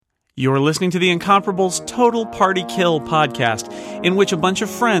You're listening to the Incomparables Total Party Kill podcast, in which a bunch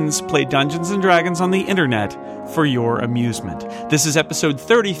of friends play Dungeons & Dragons on the internet for your amusement. This is episode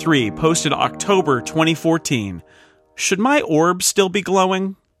 33, posted October 2014. Should my orb still be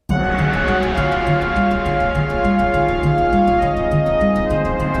glowing?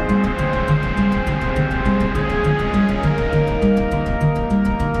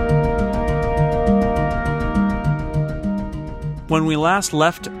 When we last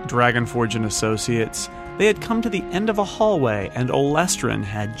left Dragonforge and Associates, they had come to the end of a hallway, and Olestrin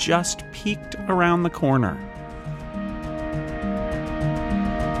had just peeked around the corner.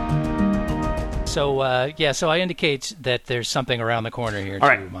 So I indicate that there's something around the corner here. All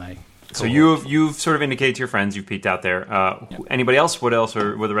right. My so you've sort of indicated to your friends, you've peeked out there. Anybody else? What else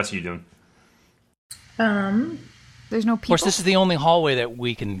are the rest of you doing? There's no people. Of course, this is the only hallway that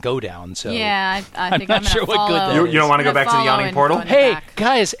we can go down. So yeah, I think I'm not sure what good that You don't want to go back to the yawning portal? Hey,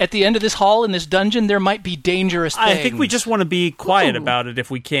 guys, at the end of this hall in this dungeon, there might be dangerous things. I think we just want to be quiet about it if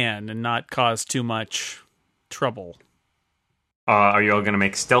we can and not cause too much trouble. Are you all going to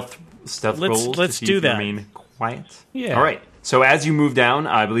make stealth rolls? Let's to see do if you that. remain quiet? Yeah. All right. So as you move down,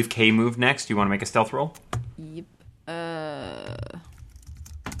 I believe Kay moved next. Do you want to make a stealth roll? Yep.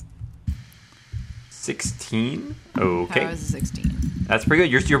 16. Okay. How is it 16? That's pretty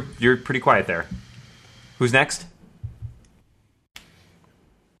good. You're pretty quiet there. Who's next?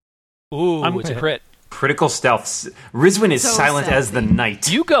 Ooh, it's a crit. Critical stealth. Rizwin is So silent as the stealthy.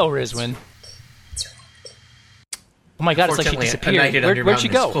 night. You go, Rizwin. Oh my god, it's like she disappeared. Where'd she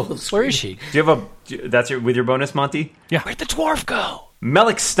go? Where is she? Do you have that's with your bonus, Monty? Yeah. Where'd the dwarf go?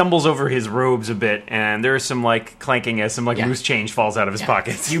 Melik stumbles over his robes a bit, and there's some clanking as some loose change falls out of his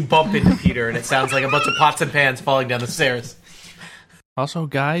pockets. You bump into Peter, and it sounds like a bunch of pots and pans falling down the stairs. Also,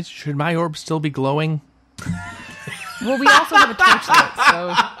 guys, should my orb still be glowing? Well, we also have a torchlight,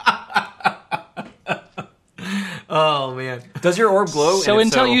 so... Oh, man. Does your orb glow? So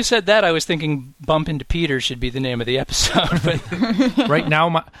until you said that, I was thinking Bump into Peter should be the name of the episode, but Right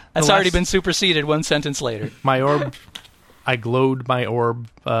now, that's already been superseded one sentence later. my orb. I glowed my orb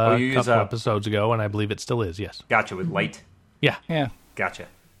a you couple use episodes ago, and I believe it still is. Yes. Gotcha, with light. Yeah. Yeah. Gotcha.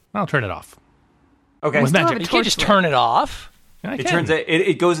 I'll turn it off. Okay. With magic. You can't just turn it off. I It can.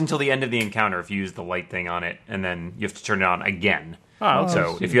 it goes until the end of the encounter if you use the light thing on it, and then you have to turn it on again. Oh, okay.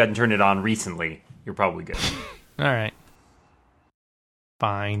 So if you hadn't turned it on recently, you're probably good. All right.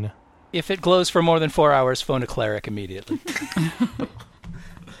 Fine. If it glows for more than 4 hours, phone a cleric immediately.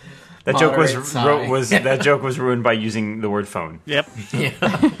 That joke Moderate sigh. that joke was ruined by using the word phone. Yep.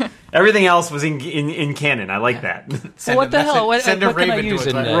 Everything else was in canon. I like that. Well, what the hell? What Send a can I raven to use it,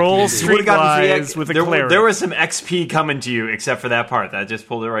 in right? Roll You would've street gotten wise with a cleric. There was some XP coming to you, except for that part. That just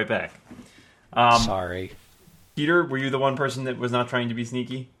pulled it right back. Sorry. Peter, were you the one person that was not trying to be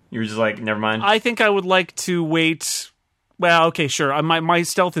sneaky? You were just like, never mind. I think I would like to wait. Well, okay, sure. My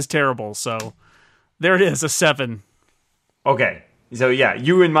stealth is terrible, so there it is, a 7. Okay. So yeah,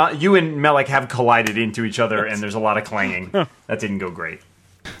 you and Melik have collided into each other, and there's a lot of clanging. That didn't go great.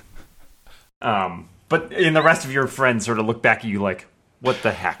 But in the rest of your friends sort of look back at you like, what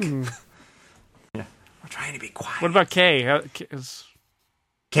the heck? Yeah, we're trying to be quiet. What about Kay?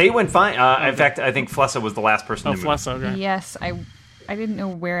 Kay went fine. In fact, I think Flessa was the last person to move. Flessa, okay. Yes, I didn't know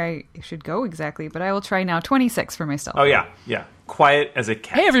where I should go exactly, but I will try now. 26 for myself. Oh yeah. Quiet as a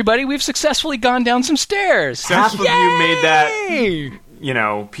cat. Hey, everybody, we've successfully gone down some stairs. Half of you made that. Yay!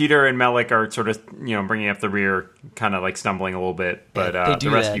 Peter and Melik are sort of, bringing up the rear, kind of like stumbling a little bit, but they do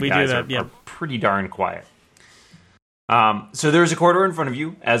the rest that. of you We do guys that, are pretty darn quiet. So there's a corridor in front of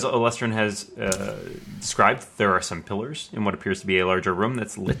you, as Olestrin has described. There are some pillars in what appears to be a larger room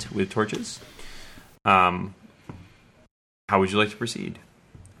that's lit with torches. How would you like to proceed?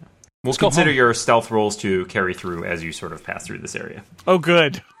 We'll consider your stealth rolls to carry through as you sort of pass through this area. Oh,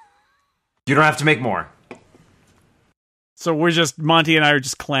 good. You don't have to make more. So Monty and I are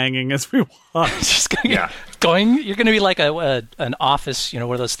just clanging as we walk. Just going, you're going to be like an office, one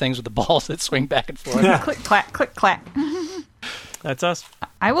of those things with the balls that swing back and forth. Click, clack, click, clack. That's us.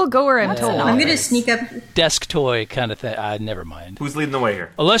 I will go where I'm told. I'm going to sneak up. Desk toy kind of thing. Never mind. Who's leading the way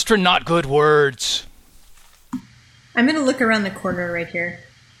here? Olestrin, not good words. I'm going to look around the corner right here.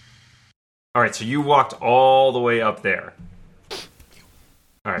 All right, so you walked all the way up there.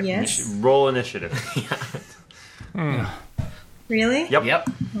 All right, Yes. roll initiative. Really? Yep.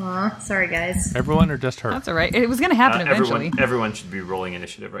 Aw, sorry guys. Everyone or just her? That's all right. It was going to happen eventually. Everyone should be rolling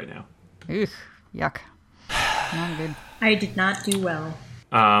initiative right now. Ugh, yuck. Not good. I did not do well.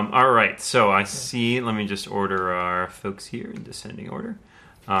 All right, so I see. Let me just order our folks here in descending order.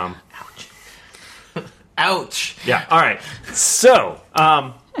 Ouch. Yeah. All right. So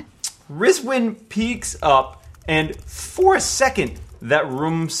Rizwin peeks up, and for a second, that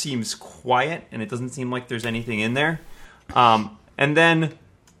room seems quiet, and it doesn't seem like there's anything in there. And then,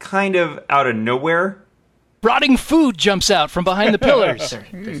 kind of out of nowhere, Rotting food jumps out from behind the pillars.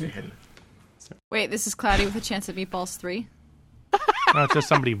 Wait, this is Cloudy with a Chance at Meatballs 3? No, it's just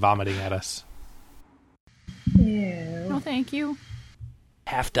somebody vomiting at us. Ew. No, thank you.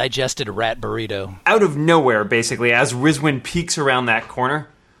 Half-digested rat burrito. out of nowhere, basically, as Rizwin peeks around that corner,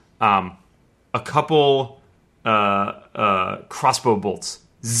 a couple crossbow bolts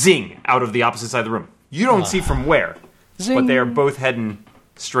zing out of the opposite side of the room. You don't see from where, Zing. but they are both heading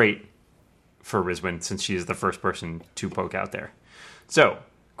straight for Rizwin, since she is the first person to poke out there. So,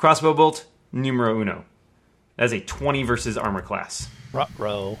 crossbow bolt, numero uno. That's a 20 versus armor class.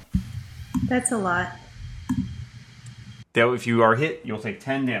 Ruh-roh. That's a lot. Though if you are hit, you'll take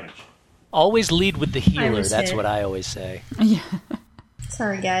 10 damage. Always lead with the healer, was that's hit. what I always say.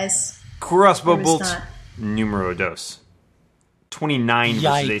 Sorry, guys. Crossbow I was bolt, not. numero dos. 29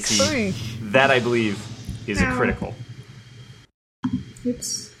 Yikes. versus AC. That, I believe, is a Ow. critical.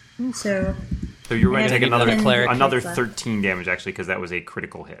 Oops. So, So you're going I to have take another 10 cleric. another hits left. 13 damage, actually, because that was a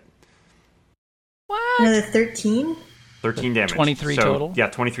critical hit. Another 13? 13 damage. 23 So, total? Yeah,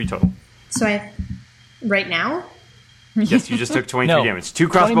 23 total. So right now? Yes, you just took 23 No. damage. Two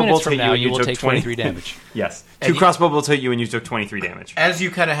 20 crossbow minutes bolts from hit you now, and you you will took take 23 23 damage. Yes. And Two you- crossbow bolts hit you and you took 23 damage. As you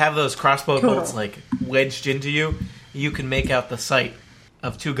kind of have those crossbow Total. bolts like wedged into you, you can make out the sight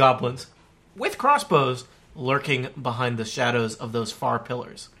of two goblins with crossbows lurking behind the shadows of those far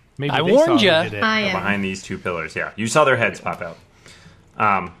pillars. Maybe I they warned saw ya. who did it. I am. Behind these two pillars, yeah. You saw their heads pop out.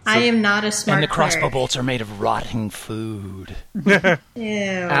 I am not a smart And the crossbow cleric. bolts are made of rotting food. Ew.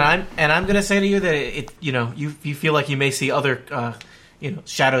 And I'm gonna say to you that you feel like you may see other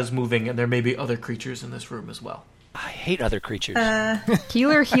shadows moving, and there may be other creatures in this room as well. I hate other creatures.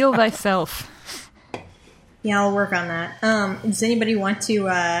 Healer, heal thyself. Yeah, I'll work on that. Does anybody want to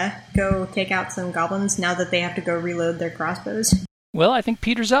go take out some goblins now that they have to go reload their crossbows? Well, I think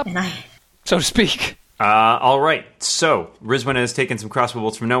Peter's up, And I... so to speak. All right. So, Rizwin has taken some crossbow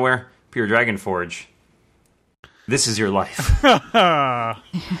bolts from nowhere. Pure Dragonforge. This is your life. All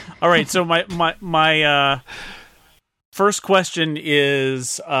right, so my first question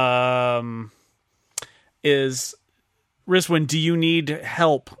is Rizwin, do you need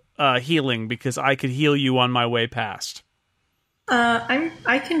help healing? Because I could heal you on my way past.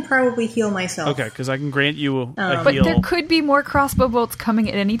 I can probably heal myself. Okay, because I can grant you a But heal. there could be more crossbow bolts coming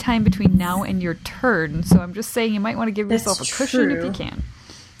at any time between now and your turn, so I'm just saying you might want to give That's yourself a cushion if true. you can.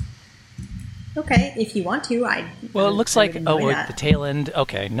 Okay, if you want to, Well, it looks like we're yeah. at the tail end.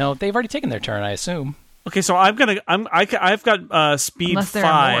 Okay, no, they've already taken their turn, I assume. Okay, so I've got speed Unless there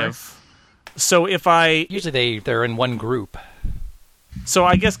are more. 5. So if I Usually they're in one group. so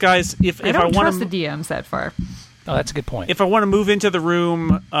I guess guys, if I I don't want trust to the DMs that far. Oh, that's a good point. if I want to move into the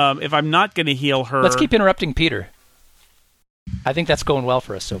room, if I'm not going to heal her, Let's keep interrupting Peter. I think that's going well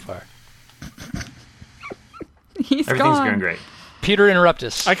for us so far. He's Everything's gone. going great. Peter, interrupt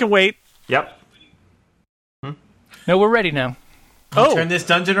us. I can wait. Yep. No, we're ready now. Turn this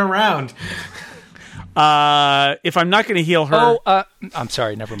dungeon around. If I'm not going to heal her, I'm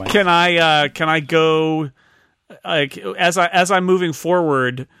sorry, never mind. can I go as I'm moving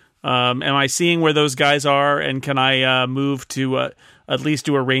forward? Am I seeing where those guys are, and can I move to at least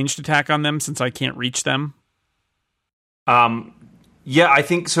do a ranged attack on them since I can't reach them? Yeah, I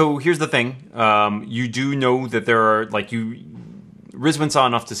think so. Here's the thing. You do know that there are Rizwin saw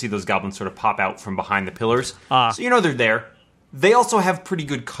enough to see those goblins sort of pop out from behind the pillars. So you know they're there. They also have pretty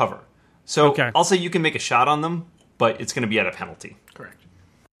good cover. So Okay. I'll say you can make a shot on them, but it's going to be at a penalty. Correct.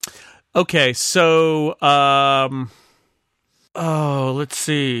 Okay, so let's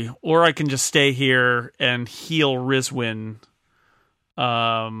see. Or I can just stay here and heal Rizwin.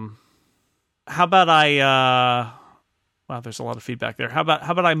 How about I wow, there's a lot of feedback there. How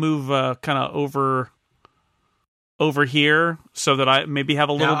about I move kind of over here so that I maybe have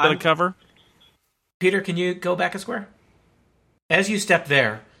a little Now, bit of cover? Peter, can you go back a square? As you step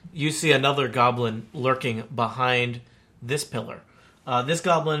there, you see another goblin lurking behind this pillar. This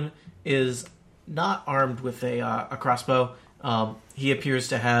goblin is not armed with a crossbow. He appears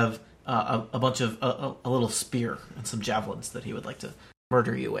to have a bunch of a little spear and some javelins that he would like to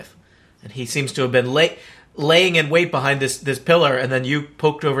murder you with. And he seems to have been laying in wait behind this pillar, and then you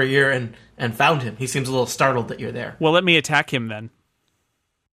poked over here and found him. He seems a little startled that you're there. Well, let me attack him then.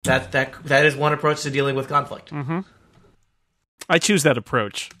 That is one approach to dealing with conflict. Mm-hmm. I choose that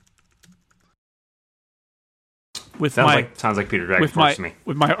approach. With Sounds like Peter Dragonforge to me.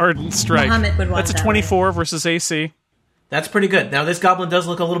 with my ardent strike. Muhammad would want That's a that 24 versus AC. That's pretty good. Now, this goblin does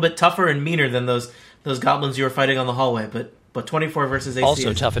look a little bit tougher and meaner than those goblins you were fighting on the hallway, but 24 versus AC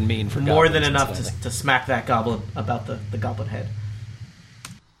Also is tough and mean for more than goblins, enough incidentally. to smack that goblin about the goblin head.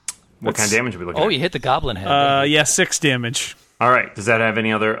 What kind of damage are we looking at? Oh, you hit the goblin head. Yeah, 6 damage. All right. Does that have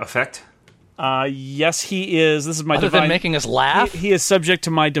any other effect? Yes, he is. This is my Other divine. than making us laugh? He is subject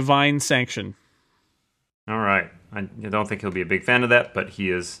to my divine sanction. All right. I don't think he'll be a big fan of that, but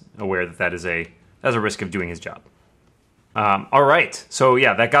he is aware that is a risk of doing his job. All right. So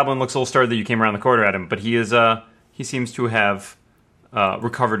yeah, that goblin looks a little startled that you came around the corner at him, but he seems to have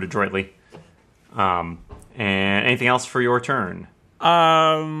recovered adroitly. And anything else for your turn?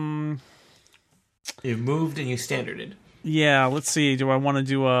 You've moved and you standarded. Yeah, let's see. Do I want to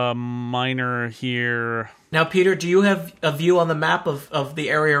do a minor here? Now, Peter, do you have a view on the map of the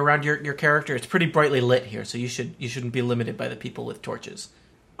area around your character? It's pretty brightly lit here, so you shouldn't be limited by the people with torches.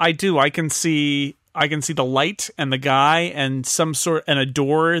 I do. I can see the light and the guy and a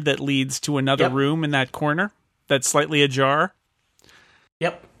door that leads to another room in that corner that's slightly ajar.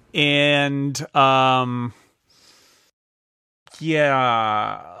 Yep. And I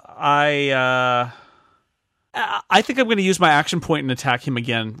think I'm going to use my action point and attack him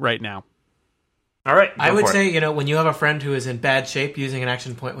again right now. All right. I would say, when you have a friend who is in bad shape, using an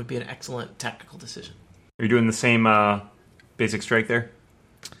action point would be an excellent tactical decision. Are you doing the same basic strike there?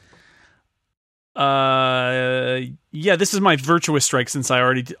 Yeah, this is my virtuous strike since I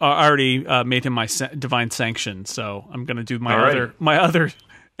already made him my divine sanction. So I'm going to do my other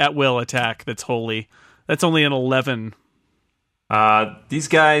at will attack. That's holy. That's only an 11. These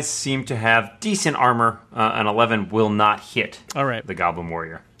guys seem to have decent armor. An 11 will not hit. All right. The Goblin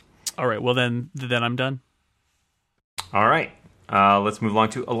Warrior. All right. Well, then I'm done. All right. Let's move along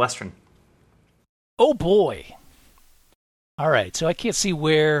to Alestrin. Oh, boy. All right. So I can't see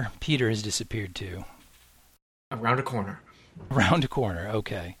where Peter has disappeared to. Around a corner. Around a corner.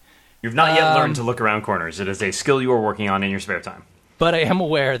 Okay. You've not yet learned to look around corners. It is a skill you are working on in your spare time. But I am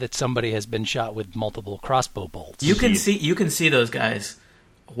aware that somebody has been shot with multiple crossbow bolts. You can see those guys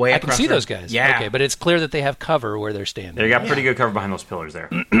way across. I can see those guys. Yeah. Okay, but it's clear that they have cover where they're standing. They got pretty good cover behind those pillars there.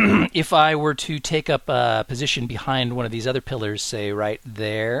 If I were to take up a position behind one of these other pillars, say right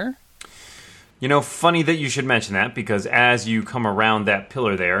there. Funny that you should mention that, because as you come around that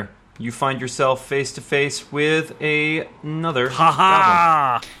pillar there, you find yourself face to face with another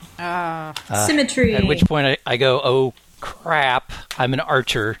goblin. Symmetry. At which point I go, oh, crap, I'm an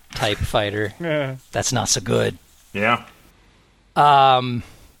archer type fighter. That's not so good. Yeah.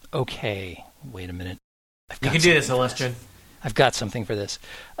 Okay, wait a minute. You can do this, Alestrin. I've got something for this.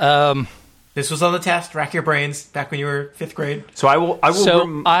 This was on the test. Rack your brains back when you were 5th grade. So I will.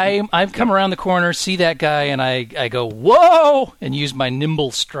 So I've come around the corner, see that guy, and I go, whoa, and use my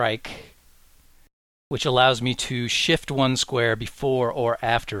nimble strike, which allows me to shift 1 square before or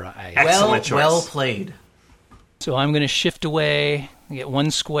after I. Excellent choice. Well played. So I'm going to shift away, get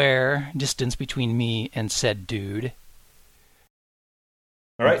 1 square distance between me and said dude.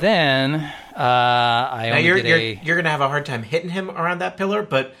 All right. Then Now you're going to have a hard time hitting him around that pillar,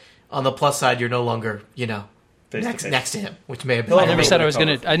 but on the plus side, you're no longer, next to him, which may have been. I never said I was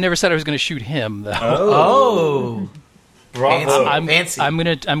going to shoot him, though. Oh. Bravo. Fancy. I'm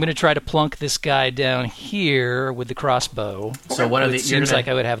gonna try to plunk this guy down here with the crossbow. So one of the seems like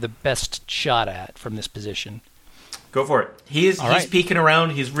I would have the best shot at from this position. Go for it. He's peeking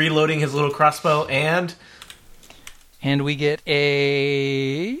around. He's reloading his little crossbow, and we get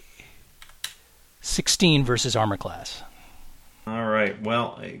a 16 versus armor class. All right.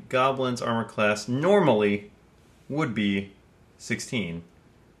 Well, a goblin's armor class normally would be 16.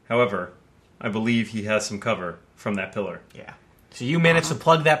 However, I believe he has some cover from that pillar. Yeah. So you managed to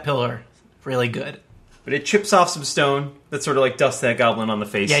plug that pillar really good. But it chips off some stone that sort of like dusts that goblin on the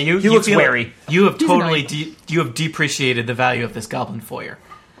face. Yeah, he looks wary. Like you have totally you have depreciated the value of this goblin foyer.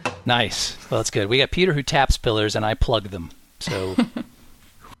 Nice. Well, that's good. We got Peter who taps pillars, and I plug them. So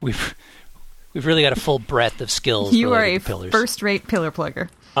we've really got a full breadth of skills. You are a pillars. first-rate pillar plugger.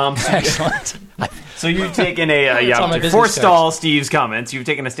 Excellent. So you've taken to forestall Steve's comments. You've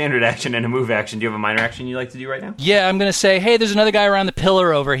taken a standard action and a move action. Do you have a minor action you'd like to do right now? Yeah, I'm going to say, hey, there's another guy around the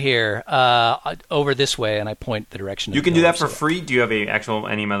pillar over here, over this way, and I point the direction. You can do that for free. Do you have any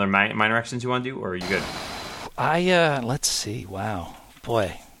other minor actions you want to do, or are you good? Let's see. Wow,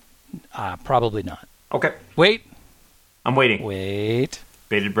 boy, probably not. Okay. Wait. I'm waiting. Wait.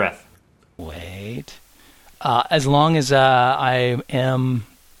 Bated breath. Wait. As long as I am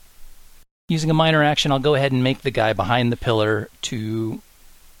using a minor action, I'll go ahead and make the guy behind the pillar to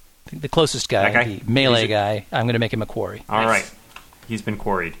the closest guy, the melee guy. I'm going to make him a quarry. All right. He's been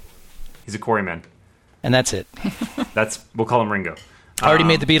quarried. He's a quarryman. And that's it. We'll call him Ringo. I already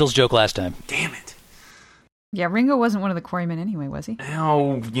made the Beatles joke last time. Damn it. Yeah, Ringo wasn't one of the quarrymen anyway, was he?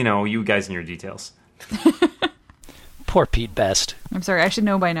 Oh, you guys and your details. Poor Pete Best. I'm sorry, I should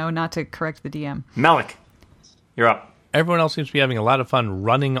know by now not to correct the DM. Malik, you're up. Everyone else seems to be having a lot of fun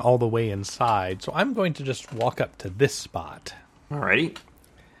running all the way inside, so I'm going to just walk up to this spot. Alrighty.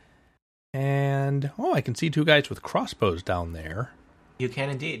 And, I can see two guys with crossbows down there. You can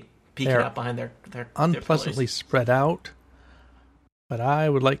indeed. Peeking They're up behind their unpleasantly pillars. spread out. But I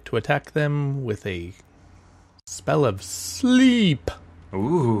would like to attack them with a spell of sleep.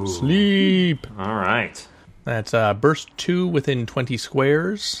 Ooh. Sleep. All right. That's burst 2 within 20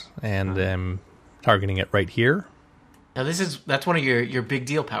 squares, and I'm targeting it right here. Now that's one of your big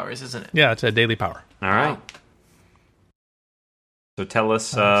deal powers, isn't it? Yeah, it's a daily power. All right. So tell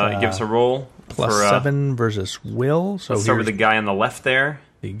us, give us a roll. Plus 7 versus will. So let's start with here's the guy on the left there.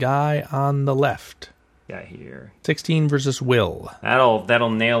 the guy on the left. Yeah, here. 16 versus will. That'll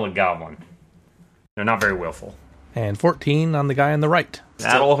nail a goblin. They're not very willful. And 14 on the guy on the right.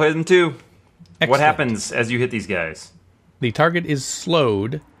 That'll hit him too. Excellent. What happens as you hit these guys? The target is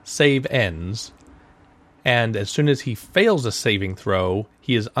slowed, save ends, and as soon as he fails a saving throw,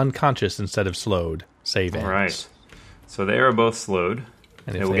 he is unconscious instead of slowed, save ends. All right. So they are both slowed.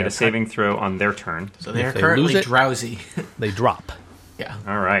 And They will get a saving throw on their turn. So they are If they currently lose it- drowsy. They drop. Yeah.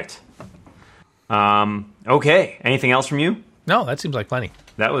 All right. Okay. Anything else from you? No, that seems like plenty.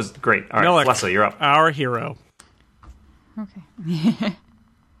 That was great. All right, Malik, Leslie, you're up. Our hero. Okay.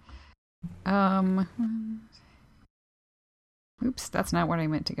 Oops, that's not where I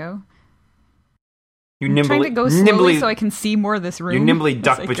meant to go. You I'm trying to go slowly so I can see more of this room. You nimbly as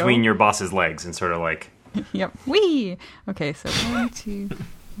duck I between go. your boss's legs and sort of like... Yep. Whee! Okay, so 1, 2, 3,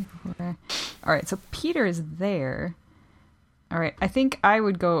 4. All right, so Peter is there. All right, I think I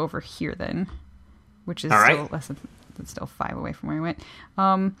would go over here then, which is All right. still less than, that's still 5 away from where I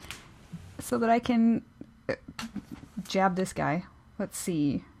went. So that I can jab this guy. Let's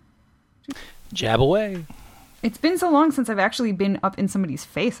see. Jab away. It's been so long since I've actually been up in somebody's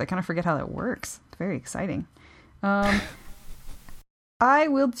face. I kind of forget how that works. It's very exciting. I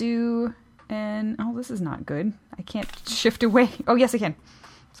will do an... Oh, this is not good. I can't shift away. Oh, yes, I can.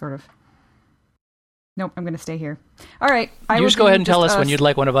 Sort of. Nope, I'm going to stay here. All right. You just go ahead and tell us when you'd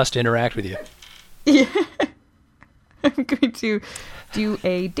like one of us to interact with you. Yeah. I'm going to do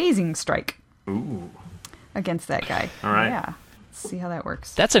a dazing strike. Ooh. Against that guy. All right. Yeah. Let's see how that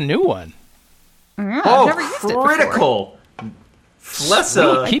works. That's a new one. Yeah, I've never used it before. critical!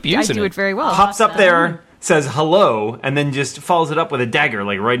 Flessa Keep using I do it very well. pops up there, says hello, and then just follows it up with a dagger,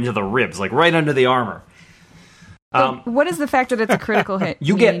 like right into the ribs, like right under the armor. What is the fact that it's a critical hit?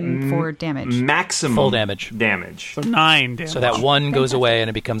 You get for damage. Maximum Full damage. So 9 damage. So that 1 goes away and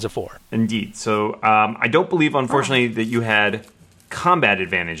it becomes a 4. Indeed. So I don't believe, unfortunately, that you had combat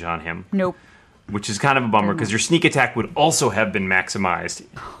advantage on him. Nope. Which is kind of a bummer, because your sneak attack would also have been maximized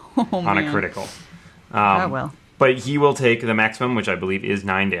on a critical. Well. But he will take the maximum, which I believe is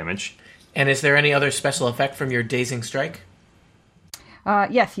 9 damage. And is there any other special effect from your dazing strike?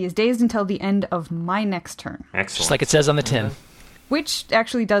 Yes, he is dazed until the end of my next turn. Excellent. Just like it says on the tin. Which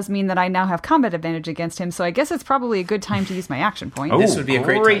actually does mean that I now have combat advantage against him, so I guess it's probably a good time to use my action point. Oh, This would be a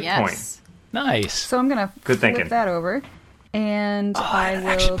great point. Yes. Nice. So I'm going to Good flip thinking. that over, and I will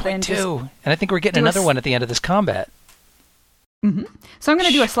Action then point just... too. And I think we're getting do a another one at the end of this combat. So I'm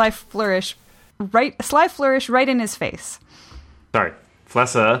going to do a sly flourish right in his face. Sorry.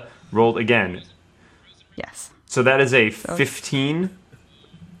 Flessa rolled again. Yes. So that is a 15.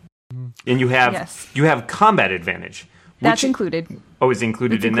 And you have Yes. you have combat advantage. That's included. Oh, it's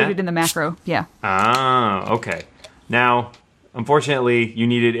included It's in included that? in the macro, yeah. Ah, okay. Now, unfortunately, you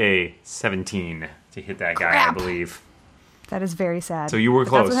needed a 17 to hit that guy, I Crap. believe. That is very sad. So you were But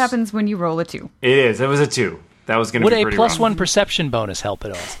close. That's what happens when you roll a 2. It is. It was a 2. That was going to Would be a pretty plus rough. 1 perception bonus help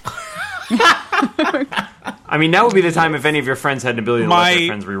at all? I mean, that would be the time if any of your friends had an ability to let their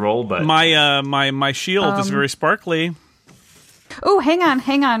friends reroll, but... My shield is very sparkly. Oh, hang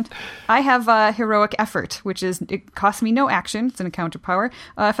on. I have heroic effort, which is, it costs me no action. It's an encounter power.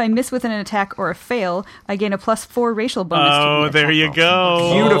 If I miss with an attack or a fail, I gain a +4 racial bonus. to Oh, the there attack you roll.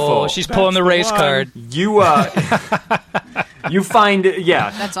 go. Beautiful. Oh, she's pulling the race one. card. You, you find,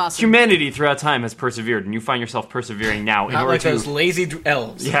 That's awesome. humanity throughout time has persevered, and you find yourself persevering now in Not order like to... those lazy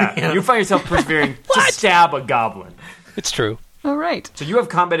elves. Yeah, you find yourself persevering to stab a goblin. It's true. All right. So you have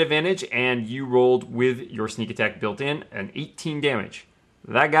combat advantage, and you rolled with your sneak attack built in an 18 damage.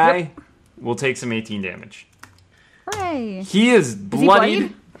 That guy will take some 18 damage. Hooray. He is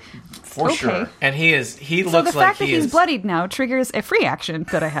bloodied. bloodied? For sure. And he So looks the like fact that he he's is bloodied now triggers a free action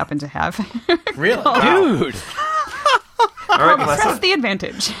that I happen to have. really. Dude, All right, Press Alessa. the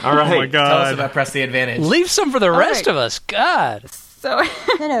advantage. All right. Oh my Tell us god. about press the advantage. leave some for the rest right. of us. God. So No,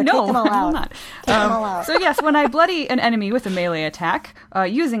 take them all I will out. not. Take them all out. So yes, when I bloody an enemy with a melee attack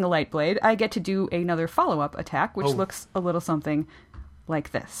using a light blade, I get to do another follow-up attack, which looks a little something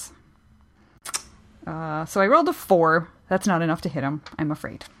like this. So I rolled a 4. That's not enough to hit him, I'm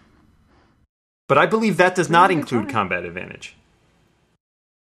afraid. But I believe that does not include combat advantage.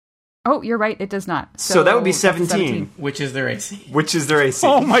 Oh, you're right, it does not. So that would be that's 17, Which is their AC. which is their AC.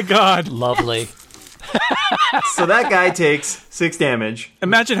 Oh my god. Lovely. So that guy takes 6 damage.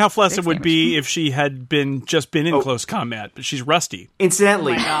 Imagine how Flessa 6 would be if she had just been in close combat, but she's rusty.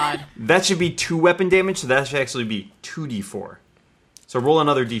 Incidentally, Oh my God. that should be 2 weapon damage, so that should actually be 2d4. So roll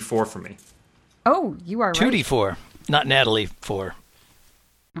another d4 for me. Oh, you are right. 2d4, not Natalie 4.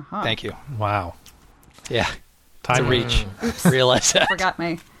 Uh-huh. Thank you. Wow. Yeah, Time to reach. Realize that. Forgot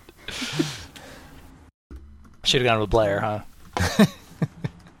my... Should have gone with Blair, huh?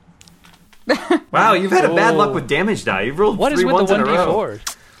 Wow, you've had a bad luck with damage die. You've rolled What is 3 with ones the in a row.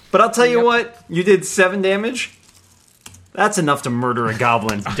 1d4? But I'll tell you what, you did 7 damage. That's enough to murder a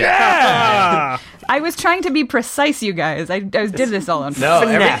goblin to death. I was trying to be precise, you guys. I did this all on No,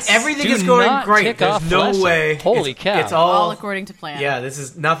 Finesse. everything Do is going not great. tick There's off no Lesser. way. Holy cow. It's all All according to plan. Yeah, this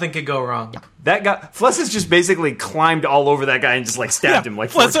is nothing could go wrong. That guy, Fless has just basically climbed all over that guy and just like stabbed him like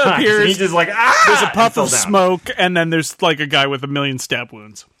 4 Flessa times. appears. And he just like, ah! There's a and puff fell of down. smoke, and then there's like a guy with 1,000,000 stab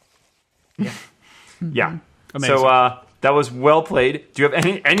wounds. Yeah. Amazing. So that was well played. Do you have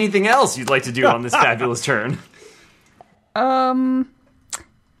anything else you'd like to do on this fabulous turn?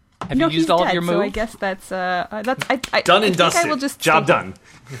 Have No, you he's used all dead, of your so I moves? guess that's I Done I and think I dusted. will just Job stay- done.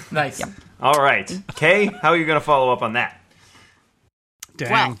 Nice. All right. Kay, how are you going to follow up on that?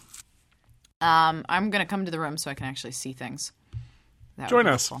 Dang. Well, I'm gonna come to the room so I can actually see things. That would Join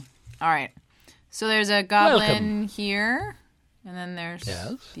be us. helpful. All right. So there's a goblin Welcome. here, and then there's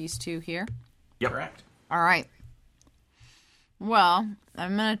Yes. these 2 here. Yep. Correct. All right. Well,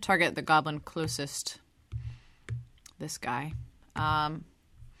 I'm gonna target the goblin closest. This guy.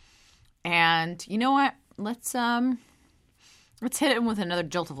 And you know what? Let's hit him with another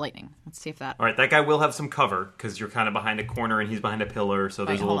jolt of lightning. Let's see if that. All right, that guy will have some cover because you're kind of behind a corner and he's behind a pillar, so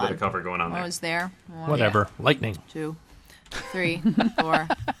there's Wait, a little hold bit of on. cover going on What there. was there? 1, Whatever. Lightning. 2, 3, 4,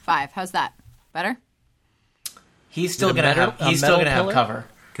 5. How's that? Better? He's still Is it a gonna metal- have. He's a still metal gonna have pillar? cover.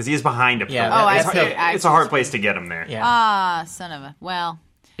 Because he is behind a pillar. Yeah, I it's, see. it's a hard place to get him there. Yeah. Ah, son of a. Well,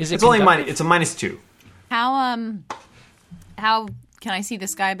 Is it It's only conductive? it's a -2. how can I see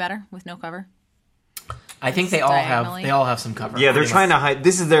this guy better with no cover? I think they all Diagonally. have some cover. Yeah, they're Pretty trying much. to hide.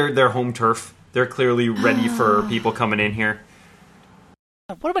 This is their home turf. They're clearly ready for people coming in here.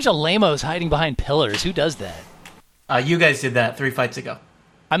 What a bunch of lamos hiding behind pillars. Who does that? You guys did that 3 fights ago.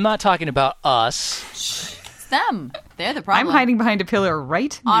 I'm not talking about us. It's them. They're the I'm problem. hiding behind a pillar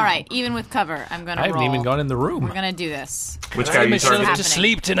right now. All right, even with cover, I'm gonna I haven't roll. even gone in the room. We're gonna do this. Which guy are you myself targeting? to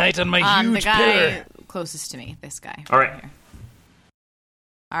sleep tonight on my The huge guy pillar. closest to me. This guy. All right. Here.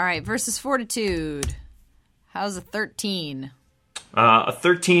 All right. Versus Fortitude. How's a 13? A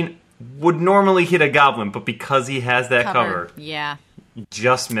 13 would normally hit a goblin, but because he has that cover, Yeah. you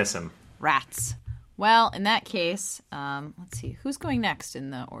just miss him. Rats. Well, in that case, let's see. Who's going next in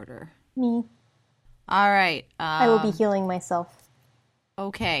the order? Me. All right. I will be healing myself.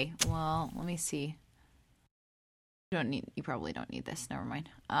 Okay. Well, let me see. You probably don't need this. Never mind.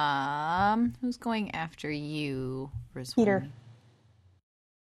 Who's going after you, Rizwan? Peter.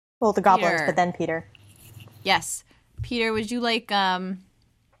 Well, the goblins, Peter. but then Peter. Yes. Peter, would you like a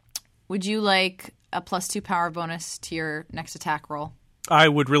 +2 power bonus to your next attack roll? I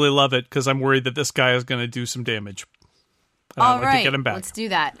would really love it because I'm worried that this guy is going to do some damage. And All I'd like right, to get him back. let's do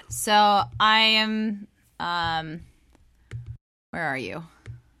that. So I am. Where are you?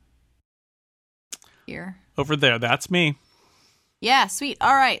 Here. Over there, that's me. Yeah, sweet.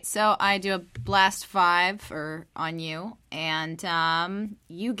 All right, so I do a blast 5 on you, and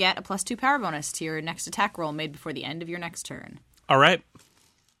you get a +2 power bonus to your next attack roll made before the end of your next turn. All right.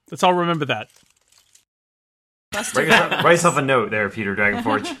 Let's all remember that. Write yourself a note there, Peter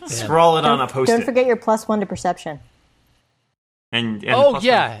Dragonforge. Scrawl it on a post-it. Don't forget your +1 to perception. And Oh, plus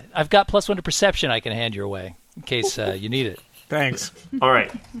yeah. I've got +1 to perception I can hand your way in case you need it. Thanks. one. All right.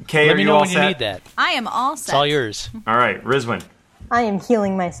 Kay, Let are me you know all when set? you need that. I am all It's set. all yours. All right, Rizwan. I am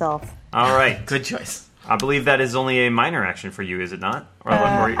healing myself. All right. Good choice. I believe that is only a minor action for you, is it not? Or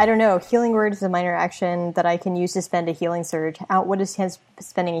I don't know. Healing word is a minor action that I can use to spend a healing surge. What is his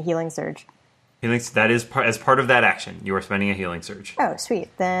spending a healing surge? That is as part of that action. You are spending a healing surge. Oh,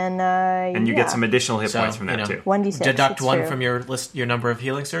 sweet. Then, And you get some additional hit points from that, too. 1d6. Deduct it's 1 true. from your number of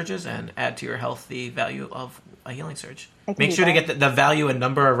healing surges and add to your health the value of a healing surge. I can Make do sure to that. get the value and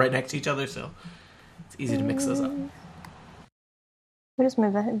number are right next to each other, so it's easy to mix those up. What is my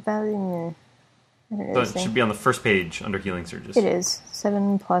value? I don't So know. it should be on the first page under healing surges. It is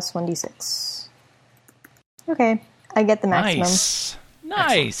 7 plus 1d6. Okay, I get the maximum.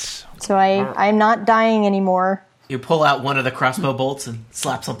 Nice. So I'm not dying anymore. You pull out one of the crossbow bolts and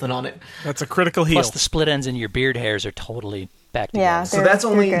slap something on it. That's a critical heal. Plus, the split ends in your beard hairs are totally back together. Yeah, So that's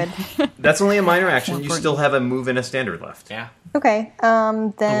they're only good. that's only a minor action. You still have a move and a standard left. Yeah. Okay,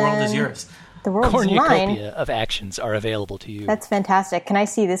 then The world is yours. The world is mine. Cornucopia of actions are available to you. That's fantastic. Can I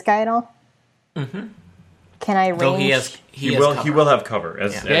see this guy at all? Mm-hmm. Can I range? Though he will have cover.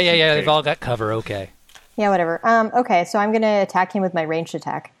 Yeah. They've all got cover. Okay. Yeah, whatever. Okay, so I'm going to attack him with my ranged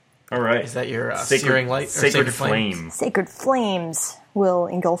attack. All right. Is that your searing light? Or Sacred flame. Sacred flames will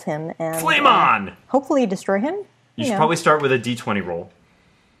engulf him and Flame on! hopefully destroy him. You should probably start with a d20 roll.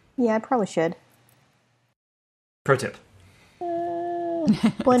 Yeah, I probably should. Pro tip.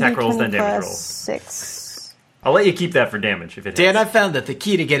 1d20 Attack rolls, then damage plus rolls. 6. I'll let you keep that for damage if it Dan, hits. I've found that the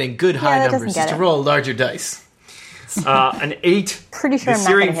key to getting good high that numbers doesn't is get to it. roll larger dice. An 8. Pretty sure The I'm not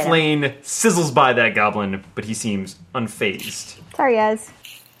searing gonna hit him. flame sizzles by that goblin, but he seems unfazed. Sorry, guys.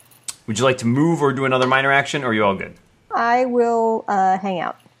 Would you like to move or do another minor action, or are you all good? I will hang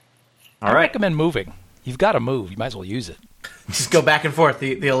out. All I right. recommend moving. You've got to move. You might as well use it. Just go back and forth the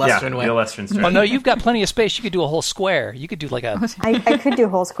Yeah, Alestrin the way. Alestrin strategy. Oh no, you've got plenty of space. You could do a whole square. You could do like a. I could do a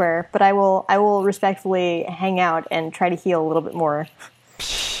whole square, but I will respectfully hang out and try to heal a little bit more.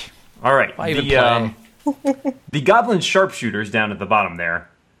 All right. Why even play? The goblin sharpshooters down at the bottom there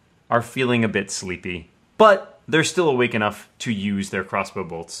are feeling a bit sleepy, but they're still awake enough to use their crossbow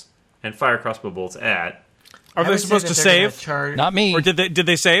bolts and fire crossbow bolts at. Are I they would say supposed that to they're gonna save? charge- Not me. Or did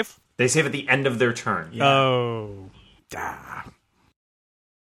they save? They save at the end of their turn. Oh.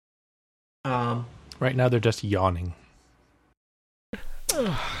 Right now, they're just yawning.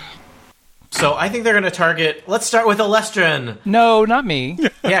 So I think they're going to target. Let's start with Alestrin. No, not me.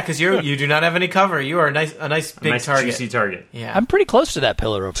 Yeah, because you do not have any cover. You are a nice big Nice target. juicy target. Yeah. I'm pretty close to that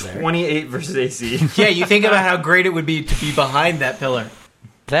pillar over there. 28 versus AC. Yeah, you think about how great it would be to be behind that pillar.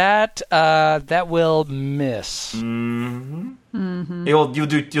 That will miss. You'll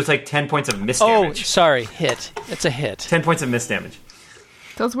take 10 points of miss Oh, damage. sorry, hit. It's a hit. 10 points of miss damage.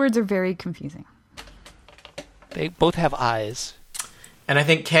 Those words are very confusing. They both have eyes. And I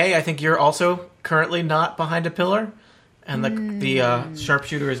think Kay, you're also currently not behind a pillar, and the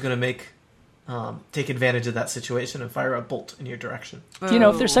sharpshooter is going to take advantage of that situation and fire a bolt in your direction. You know,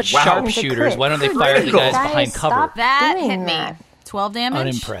 if they're such Wow. sharpshooters, why don't they fire the guys behind cover? stop That doing hit me. that. 12 damage?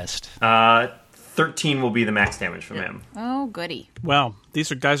 Unimpressed. 13 will be the max damage from him. Oh, goody. Wow, these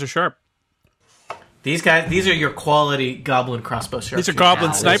guys are sharp. These are your quality goblin crossbow sharpshooters. These are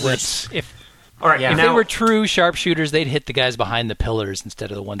goblin Now, snipers. If All right, Yeah. if now, they were true sharpshooters, they'd hit the guys behind the pillars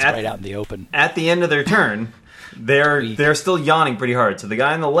instead of the ones right out in the open. at the end of their turn, they're still yawning pretty hard. So the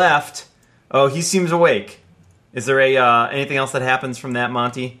guy on the left, he seems awake. Is there anything else that happens from that,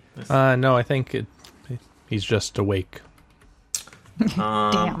 Monty? No, I think he's just awake.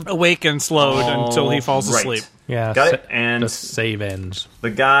 Damn. Awake and slowed until he falls Right. asleep. Yeah, Got it. And just save ends. the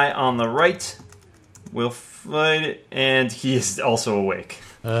guy on the right will fight it, and he is also awake.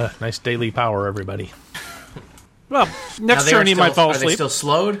 Nice daily power, everybody. Well, Now, next they turn are he still- might fall Are they asleep. still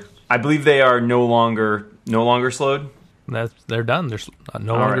slowed? I believe they are no longer slowed. They're done. They're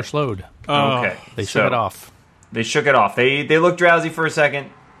no All longer right. slowed. Oh. Okay, They so shook it off. They shook it off. They looked drowsy for a second,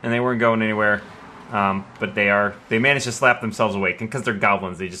 and they weren't going anywhere. But they managed to slap themselves awake, and because they're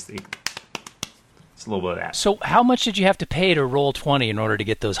goblins, it's a little bit of that. So, how much did you have to pay to roll 20 in order to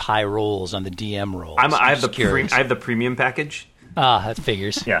get those high rolls on the DM rolls? I have Just curious. I have the premium package. That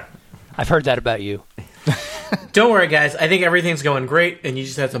figures. Yeah. I've heard that about you. Don't worry, guys. I think everything's going great, and you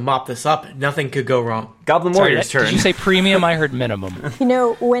just have to mop this up. Nothing could go wrong. Goblin Sorry, Warrior's turn. did you say premium? I heard minimum. You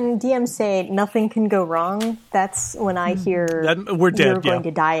know, when DMs say nothing can go wrong, that's when I hear We're dead, you're yeah. going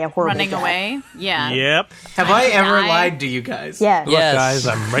to die a horrible Running death. away? Yeah. Yep. Have I ever die. lied to you guys? Yeah. Look, Yes. guys,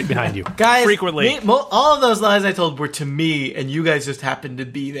 I'm right behind you. Guys, Frequently. all of those lies I told were to me, and you guys just happened to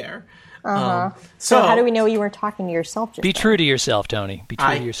be there. So how do we know you weren't talking to yourself just Be then? true to yourself, Tony. Be true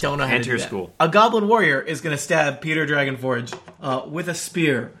I to yourself. don't know how And to to your do that. school. A goblin warrior is going to stab Peter Dragonforge with a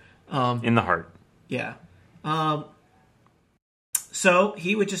spear. in the heart. Yeah. So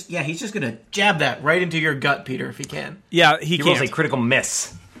he would he's just going to jab that right into your gut, Peter, if he can. Yeah, he He rolls a can't. critical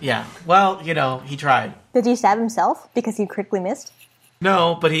miss. Yeah. Well, he tried. Did he stab himself because he critically missed?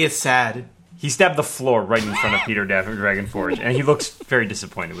 No, but he is sad. He stabbed the floor right in front of Peter Dragonforge, and he looks very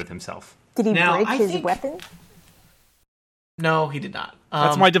disappointed with himself. Did he Now, break I his think- weapon? No, he did not.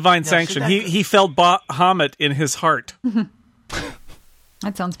 That's my divine sanction. He felt Bahamut in his heart.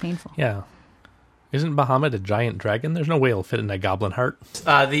 That sounds painful. Yeah. Isn't Bahamut a giant dragon? There's no way it'll fit in a goblin heart.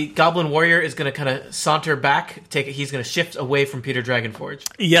 The Goblin Warrior is going to kind of saunter back. He's going to shift away from Peter Dragonforge.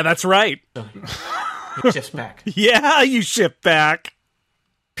 Yeah, that's right. So he shifts back. Yeah, you shift back.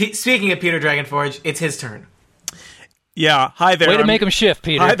 Speaking of Peter Dragonforge, it's his turn. Yeah, hi there. Way to make him shift,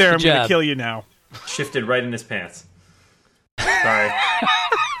 Peter. Hi there, Good I'm going to job. kill you now. Shifted right in his pants. Sorry.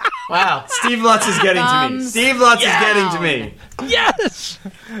 Wow. Steve Lutz is getting to me. Steve Lutz is getting to me. Yes!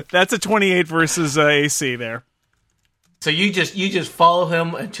 That's a 28 versus AC there. So you just follow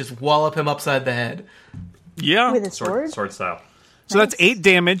him and just wallop him upside the head. Yeah. With a sword? Sword style. So that's 8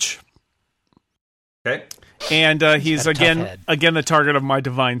 damage. Okay. And he's got a tough head. again the target of my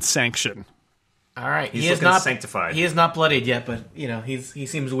divine sanction. All right. He's he is looking not sanctified. He is not bloodied yet, but he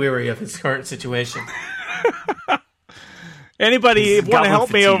seems weary of his current situation. Anybody He's want to goblin help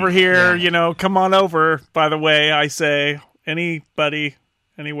me fatigue. over here, Yeah. come on over. By the way, I say, anybody,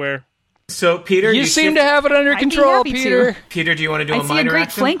 anywhere. So Peter, You seem to have it under I'd be control, happy to. Peter. Peter, do you want to do I a see a minor great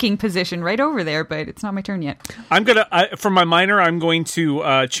action? flanking position right over there, but it's not my turn yet. I'm for my minor, I'm going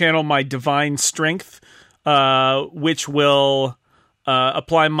to channel my divine strength, which will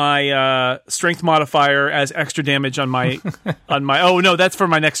apply my strength modifier as extra damage on my Oh no, that's for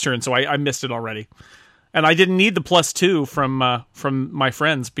my next turn, so I missed it already. And I didn't need the +2 from my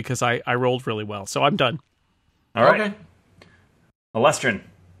friends because I rolled really well, so I'm done. All right. Okay. Alestrin.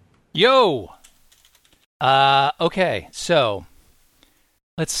 Yo! Okay, so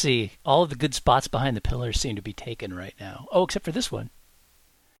let's see. All of the good spots behind the pillars seem to be taken right now. Oh, except for this one.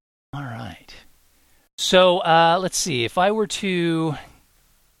 All right. So let's see. If I were to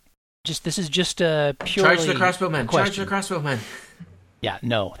this is just a purely Charge the crossbowmen. Charge the crossbowmen. Yeah,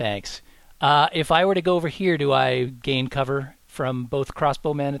 no, thanks. If I were to go over here, do I gain cover from both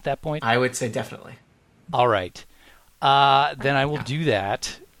crossbowmen at that point? I would say definitely. All right. Then I will do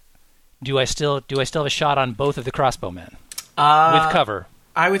that. Do I still have a shot on both of the crossbowmen with cover?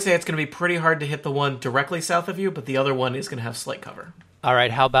 I would say it's going to be pretty hard to hit the one directly south of you, but the other one is going to have slight cover. All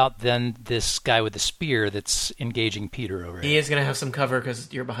right. How about then this guy with the spear that's engaging Peter over He here? is going to have some cover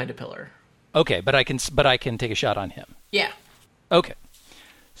because you're behind a pillar. Okay, but I can take a shot on him. Yeah. Okay.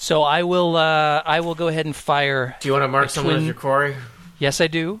 So I will go ahead and fire. Do you want to mark someone as your quarry? Yes, I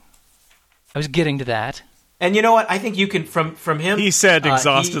do. I was getting to that. And you know what? I think you can from him. He said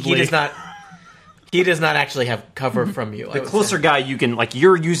exhaustedly. He does not actually have cover from you. The closer guy, you can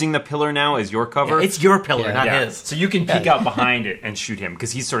you're using the pillar now as your cover. Yeah, it's your pillar, not Yeah. his. So you can peek out behind it and shoot him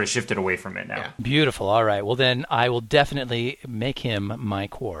because he's sort of shifted away from it now. Yeah. Beautiful. All right. Well, then I will definitely make him my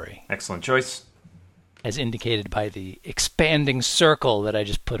quarry, Excellent choice. as indicated by the expanding circle that I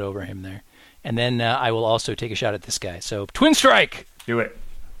just put over him there. And then I will also take a shot at this guy. So twin strike, Do it.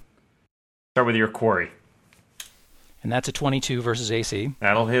 Start with your quarry. and that's a 22 versus AC.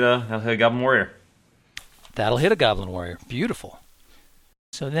 That'll hit a Goblin Warrior. That'll hit a Goblin Warrior. Beautiful.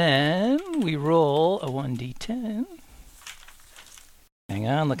 So then we roll a 1d10. Hang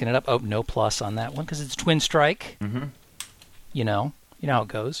on, looking it up. Oh, no plus on that one because it's twin strike. Mm-hmm. You know how it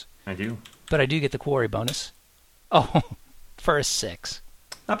goes. I do. But I do get the quarry bonus. Oh, for a 6.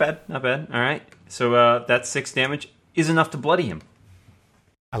 Not bad. Not bad. All right. So that 6 damage is enough to bloody him.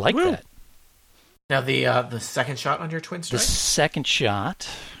 I like that. Now the second shot on your twin The strike. second shot.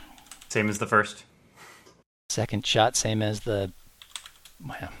 Same as the first. Second shot, same as the.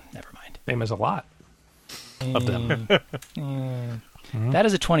 Well, never mind. Same as a lot of them. That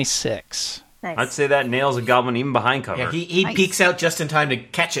is a 26. Nice. I'd say that nails a goblin even behind cover. Yeah, he Nice. peeks out just in time to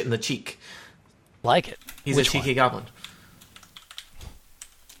catch it in the cheek. Like it. He's Which a cheeky one? goblin.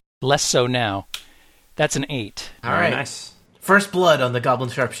 Less so now. That's an 8. All Very right. nice. First blood on the goblin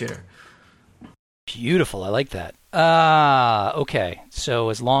sharpshooter. Beautiful. I like that. Okay. So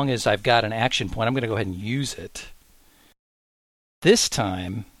as long as I've got an action point, I'm going to go ahead and use it. This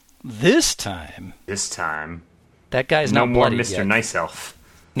time, that guy's No not more bloodied Mr. yet. Nice Elf.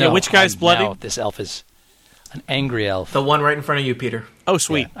 No, Yeah, which guy's now bloodied? This elf is an angry elf. The one right in front of you, Peter. Oh,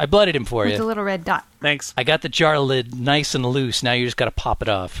 sweet. Yeah, I bloodied him for With a you. little red dot. Thanks. I got the jar lid nice and loose. Now you just got to pop it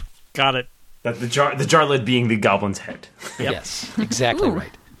off. Got it. That the jar lid being the goblin's head. Yep. Yes, exactly Ooh.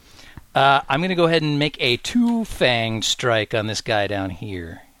 right. I'm going to go ahead and make a two-fanged strike on this guy down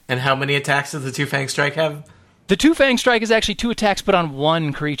here. And how many attacks does the two-fang strike have? The two-fanged strike is actually 2 attacks, but on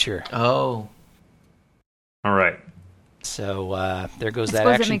one creature. Oh. All right. So there goes I that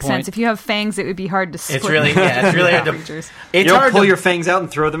suppose action it makes point. sense. If you have fangs, it would be hard to split. It's really hard to. creatures. It's You don't hard pull to your fangs out and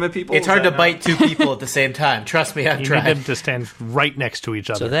throw them at people? It's Is hard that to how- bite two people at the same time. Trust me, I've You tried. need them to stand right next to each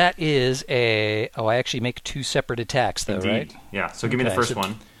other. So that is I actually make 2 separate attacks, though, Indeed. right? Yeah, so give me the Okay, first so-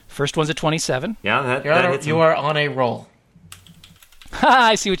 one. First one's a 27. Yeah, that You're on a- hits you him. are on a roll.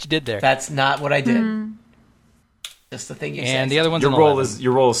 I see what you did there. That's not what I did. Just the thing you said. And the other one's Your an roll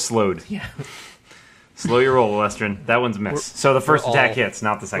 11. is slowed. Yeah. Slow your roll, Lestrin. That one's a miss. So the first we're attack all- hits,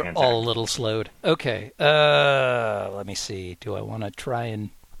 not the second attack. all a little slowed. Okay. Let me see. Do I want to try and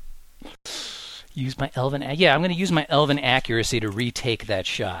use my elven? Yeah, I'm going to use my elven accuracy to retake that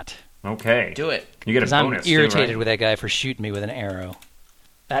shot. Okay. Do it. You get a Because I'm bonus. irritated too, right? with that guy for shooting me with an arrow.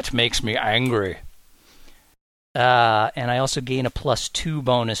 That makes me angry. And I also gain a +2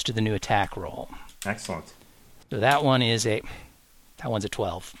 bonus to the new attack roll. Excellent. So that one's a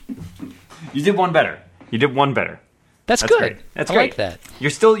 12. You did one better. That's That's good. great. That's I great. like that. You're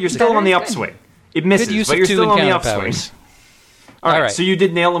still on the Good. upswing. It misses, Good use but of you're 2 still on the encounter upswing. powers. All right, right. so you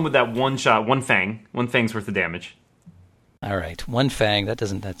did nail him with that one shot, one fang. One fang's worth of damage. All right, 1 fang.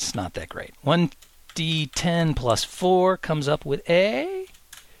 That's not that great. 1d10 plus 4 comes up with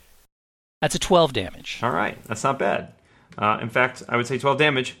that's a 12 damage. All right, that's not bad. In fact, I would say 12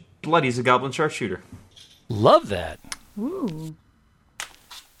 damage. Bloody's a goblin sharpshooter. Love that. Ooh.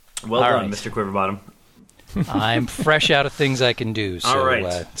 Well All done, right. Mr. Quiverbottom. I'm fresh out of things I can do. So All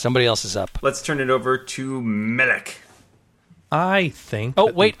right. somebody else is up. Let's turn it over to Melik. I think. Oh,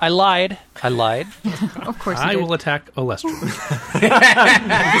 that wait, I lied. Of course you I did. will attack Olestrin.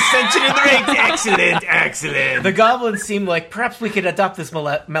 Ascension in the ring. Excellent. The goblins seem like perhaps we could adopt this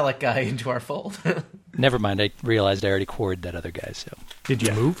Melik guy into our fold. Never mind. I realized I already quarried that other guy. So Did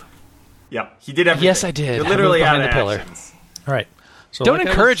you move? Yeah, he did everything. Yes, I did. You're I literally moved out behind of the pillar. actions. All right. So don't like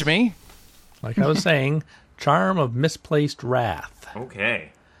encourage me. Like I was saying, Charm of Misplaced Wrath.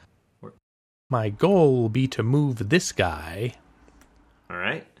 Okay. My goal will be to move this guy All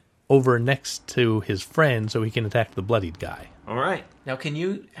right. over next to his friend so he can attack the bloodied guy. All right. Now, can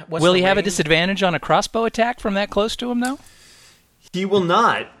you? What's Will the he have a range? disadvantage on a crossbow attack from that close to him, though? He will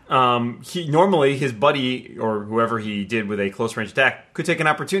not. He normally his buddy or whoever he did with a close range attack could take an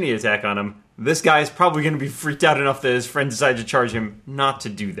opportunity attack on him. This guy is probably going to be freaked out enough that his friend decided to charge him not to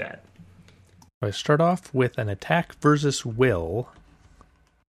do that. I start off with an attack versus will.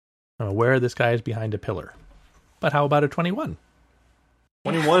 I'm aware this guy is behind a pillar. But how about a 21?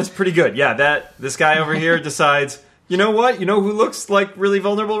 21 is pretty good. Yeah, this guy over here decides, you know what? You know who looks like really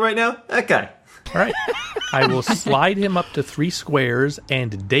vulnerable right now? That guy. All right. I will slide him up to 3 squares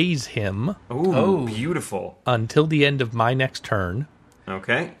and daze him Ooh, Oh. beautiful. until the end of my next turn.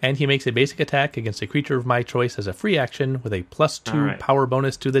 Okay. And he makes a basic attack against a creature of my choice as a free action with a +2 All right. power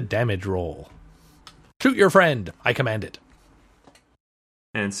bonus to the damage roll. Shoot your friend. I command it.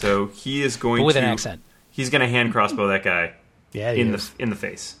 And so he is going But with to an accent. He's going to hand crossbow that guy Yeah, in the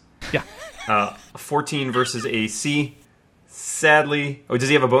face. Yeah. 14 versus AC. Sadly, does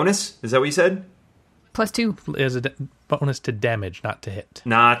he have a bonus? Is that what you said? +2. Is a bonus to damage, not to hit.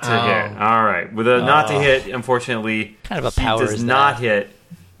 Not to hit. All right. With a not to hit, unfortunately, Kind of a he power does is not that?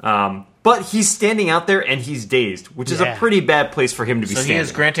 hit. But he's standing out there and he's dazed, which is a Yeah. pretty bad place for him to be So standing. he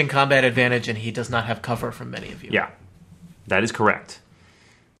is granting combat advantage, and he does not have cover from many of you. Yeah, that is correct.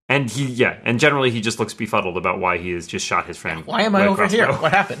 And and generally he just looks befuddled about why he has just shot his friend. Why am I with a over here? crossbow.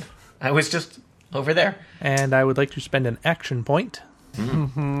 What happened? I was just over there. And I would like to spend an action point.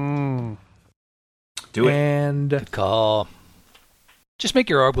 Do it. And Good call. Just make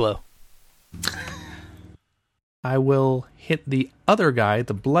your orb glow. I will hit the other guy,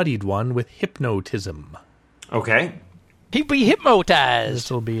 the bloodied one, with hypnotism. Okay. He'd be hypnotized.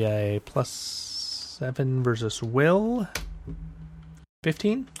 This will be a +7 versus will.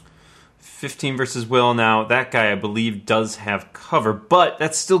 15? 15 versus Will. Now, that guy, I believe, does have cover, but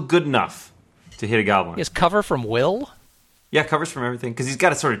that's still good enough to hit a goblin. He has cover from Will? Yeah, covers from everything, because he's got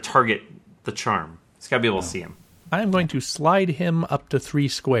to sort of target the charm. He's got to be able to see him. I'm going to slide him up to 3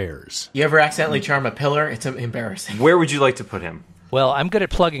 squares. You ever accidentally charm a pillar? It's embarrassing. Where would you like to put him? Well, I'm good at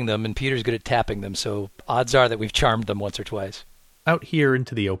plugging them, and Peter's good at tapping them, so odds are that we've charmed them once or twice. Out here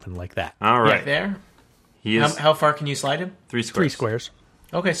into the open like that. All right. Right there. He is How far can you slide him? 3 3 squares. squares.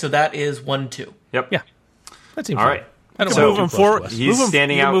 Okay, so that is 1-2. Yep. Yeah. That seems All fine. right. I don't So- want Move too him close forward. to us. He's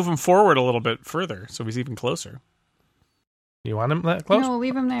standing you out. Move him forward a little bit further, so he's even closer. You want him that close? No,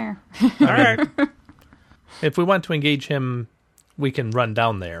 leave him there. All right. If we want to engage him, we can run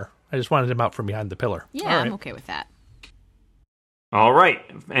down there. I just wanted him out from behind the pillar. Yeah, All right. I'm okay with that. All right.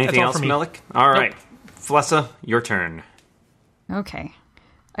 Anything all else, for me. Melik? All right. Flessa, your turn. Okay.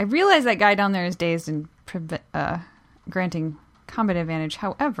 I realize that guy down there is dazed and granting combat advantage.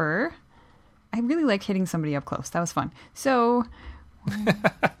 However, I really like hitting somebody up close. That was fun. So I'm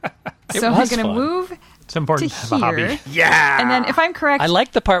going to move It's important to to have a hobby. here. Yeah! And then if I'm correct... I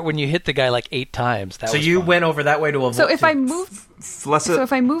like the part when you hit the guy like 8 times. That So was you fun. went over that way to avoid. So if I move... Flessa, So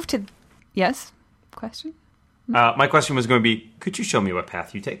if I move to... Yes? Question? my question was going to be, could you show me what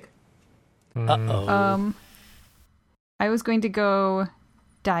path you take? Uh-oh. I was going to go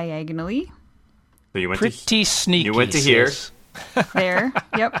diagonally. So you went Pretty sneaky. You went to here. sis. There.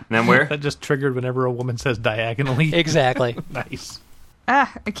 Yep. and then where? That just triggered whenever a woman says diagonally. Exactly. Nice. I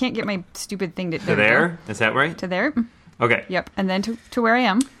can't get my stupid thing to... To there? Is that right? To there. Okay. Yep. And then to where I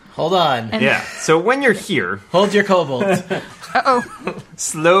am. Hold on. And- Yeah. So when you're here, Hold your kobold. Uh-oh.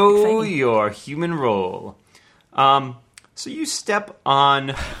 slow your human roll. So you step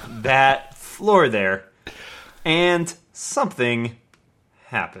on that floor there, and something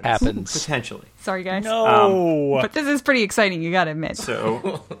happens. Potentially. Sorry, guys. No. But this is pretty exciting, you gotta admit.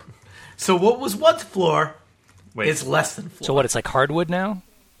 So, So what was once floor wait. is less than floor. So what? It's like hardwood now.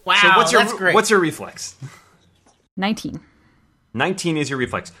 Wow, So that's great. what's your reflex? 19. 19 is your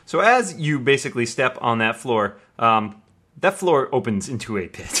reflex. So as you basically step on that floor opens into a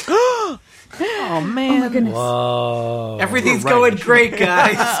pit. Oh man! Oh my goodness. Whoa! Everything's Right. going great,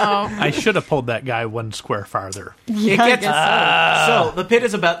 guys. I should have pulled that guy 1 square farther. It I gets guess so the pit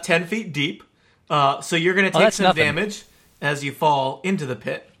is about 10 feet deep. So you're going to take that's some nothing. damage as you fall into the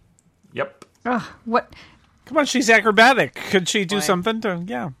pit. Yep. Ugh, what? Come on, she's acrobatic. Could she do Boy. something to...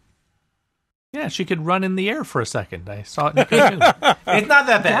 Yeah. Yeah, she could run in the air for a second. I saw it in the cartoon. It's not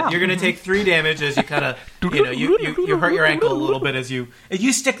that bad. Yeah. You're going to take 3 damage as you kind of, you hurt your ankle a little bit as you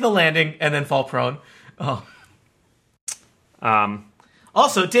stick the landing and then fall prone. Oh.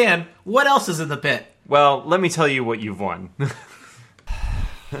 Also, Dan, what else is in the pit? Well, let me tell you what you've won.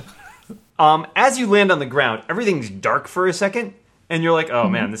 As you land on the ground, everything's dark for a second, and you're like, oh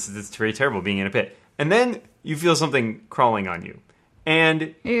man, this is very terrible being in a pit. And then you feel something crawling on you.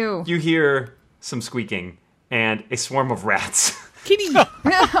 And Ew. you hear some squeaking and a swarm of rats. Oh,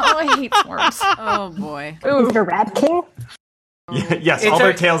 I hate swarms. Oh boy. Is it a rat king? Yes, It's all their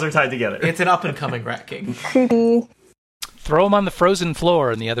a- tails are tied together. It's an up-and-coming Rat King. Creepy. Throw him on the frozen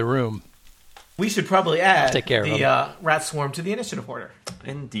floor in the other room. We should probably add Take care of the rat swarm to the initiative order.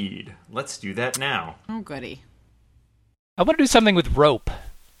 Indeed. Let's do that now. Oh goody. I want to do something with rope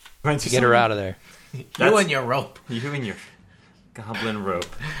To to get her out of there. You and your rope. You and your goblin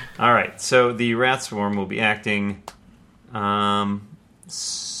rope. All right, so the rat swarm will be acting.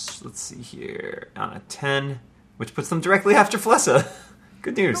 Let's see here, on a 10, which puts them directly after Flessa.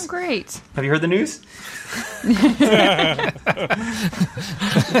 Good news. Oh, great. Have you heard the news?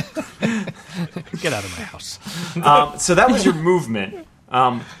 Get out of my house. So that was your movement.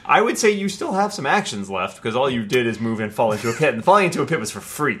 I would say you still have some actions left because all you did is move and fall into a pit, and falling into a pit was for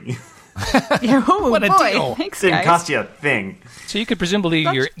free. Yeah, oh, What a boy. deal. Thanks, Didn't guys. cost you a thing. So you could presumably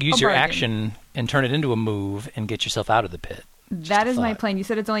Such use a your bargain. action and turn it into a move and get yourself out of the pit. That is my thought. plan. You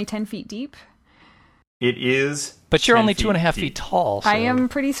said it's only 10 feet deep? It is. But you're 10 only 2.5 feet deep. tall. So. I am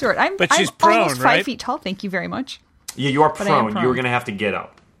pretty short. But she's I'm prone, almost 5 right? feet tall. Thank you very much. Yeah, you are But I am prone. prone. You're going to have to get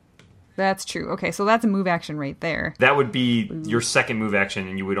up. That's true. Okay, so that's a move action right there. That would be your second move action,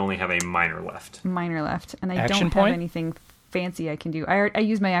 and you would only have a minor left. Minor left. And I Action don't point? have anything fancy I can do. I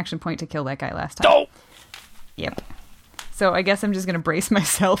used my action point to kill that guy last time. Oh! Yep. So I guess I'm just going to brace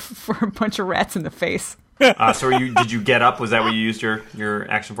myself for a bunch of rats in the face. So did you get up? Was that what you used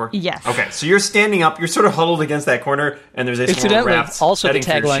your action for? Yes. Okay, so you're standing up. You're sort of huddled against that corner, and there's a swarm of Incidentally, rats also the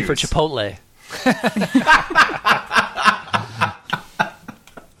heading your tagline for shoes. Chipotle.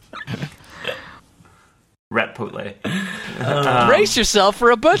 Rat potle. Brace yourself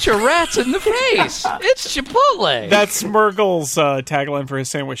for a bunch of rats in the face. It's Chipotle. That's Smurgle's tagline for his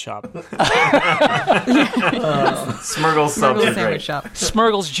sandwich shop. Smurgle's subs are Sandwich great. shop.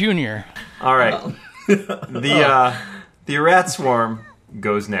 Smurgles Jr. All right. The rat swarm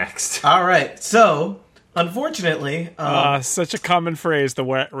goes next. All right. So, unfortunately, Such a common phrase. The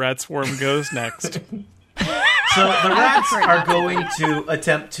rat swarm goes next. so the rats are going to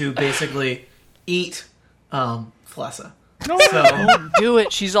attempt to basically eat Flessa. So, Do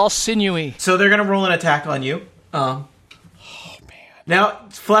it. She's all sinewy. so they're going to roll an attack on you. Oh man! Now,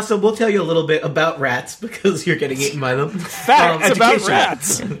 Flessa, we'll tell you a little bit about rats because you're getting eaten by them. Facts about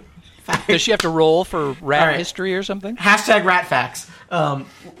education. rats. Does she have to roll for rat All right. history or something? Hashtag rat facts.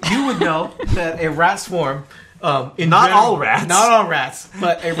 You would know that a rat swarm. Not all rats. Not all rats,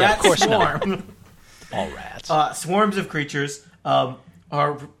 but a rat course not. swarm. All rats. Swarms of creatures are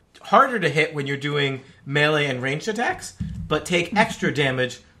harder to hit when you're doing melee and ranged attacks, but take extra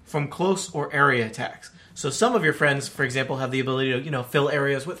damage from close or area attacks. So some of your friends, for example, have the ability to, fill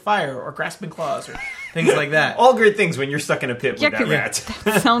areas with fire or grasping claws or things like that. All great things when you're stuck in a pit with that rat.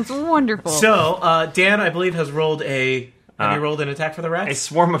 That sounds wonderful. So Dan, I believe, has rolled have you rolled an attack for the rats? A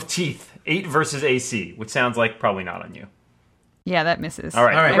swarm of teeth, 8 versus AC, which sounds like probably not on you. Yeah, that misses. All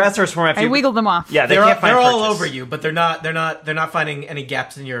right. The rats are swarming after I you. wiggled them off. Yeah, they're can't find all purchase. over you, but they're not finding any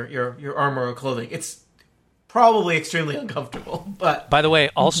gaps in your armor or clothing. It's probably extremely uncomfortable. But By the way,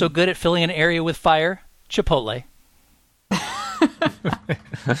 also good at filling an area with fire, Chipotle. all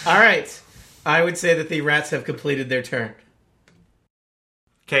right, I would say that the rats have completed their turn.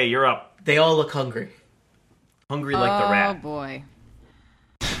 Okay, you're up. They all look hungry. Hungry like the rat. Oh boy.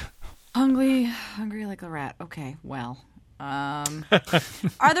 Hungry like a rat. Okay, well. Are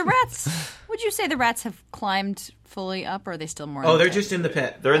the rats... Would you say the rats have climbed fully up, or are they still more in the They're pit? just in the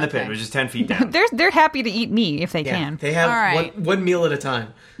pit. They're in the Okay. pit, which is 10 feet down. They're happy to eat me if they Yeah, can. they have All right. one meal at a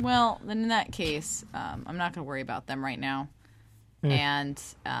time. Well, then in that case, I'm not going to worry about them right now. And,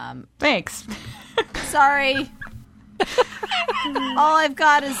 Thanks. sorry. All I've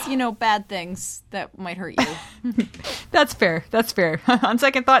got is, bad things that might hurt you. That's fair. On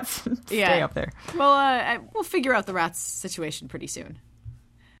second thoughts, stay Yeah. up there. Well, we'll figure out the rats situation pretty soon.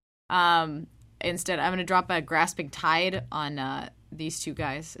 Instead, I'm going to drop a grasping tide on these two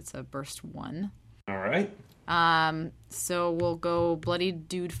guys. It's a burst 1. All right. So we'll go bloody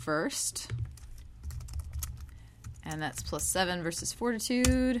dude first. And that's +7 versus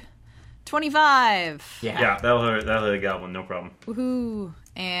fortitude. 25. Yeah, that'll hit a goblin, no problem. Woohoo.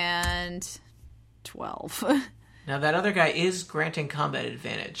 And 12. Now that other guy is granting combat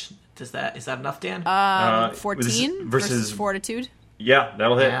advantage. Is that enough, Dan? 14 versus fortitude. Yeah,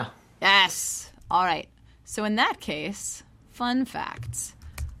 that'll hit. Yeah. Yes. All right. So in that case, fun facts.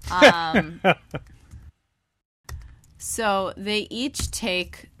 So they each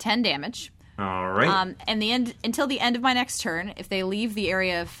take 10 damage. All right. Until the end of my next turn, if they leave the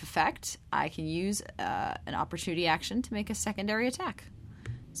area of effect, I can use an opportunity action to make a secondary attack.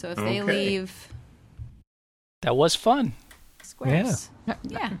 So if they leave That was fun. squares,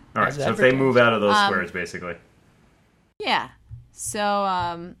 yeah. All right, As so if ever they goes. move out of those squares, basically. Yeah.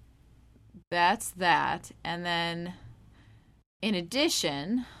 So that's that. And then in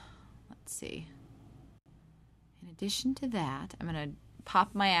addition, let's see. In addition to that, I'm going to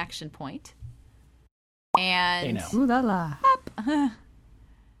pop my action point. And Hey, now. Ooh la la.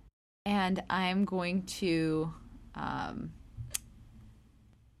 and I'm going to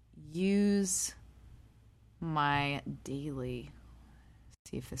use my daily.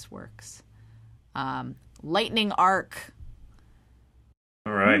 See if this works. Lightning arc.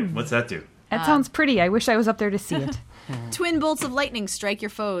 All right, what's that do? That sounds pretty. I wish I was up there to see it. Twin bolts of lightning strike your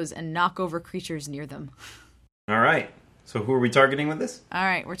foes and knock over creatures near them. All right, so who are we targeting with this? All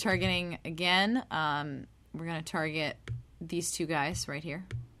right, we're targeting again. We're going to target these two guys right here.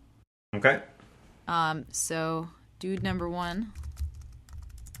 Okay. So dude number 1.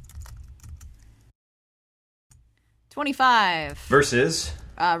 25. Versus,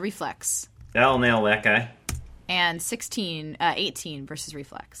 Reflex. that'll nail that guy. And 18 versus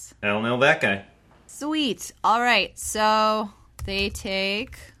reflex. That'll nail that guy. Sweet. All right. So they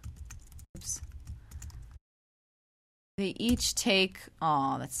take. Oops. They each take.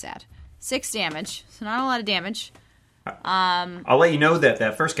 Oh, that's sad. 6 damage. So not a lot of damage. I'll let you know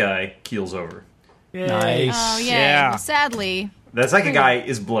that first guy keels over. Nice. Oh yeah. Yeah. Well, That second guy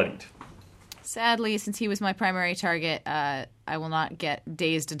is bloodied. sadly, since he was my primary target, I will not get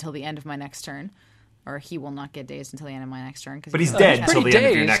dazed until the end of my next turn. Or he will not get dazed until the end of my next turn. But he's dead until pretty the end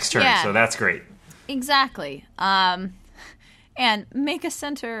of your dazed. next turn, Yeah. so that's great. Exactly. And make a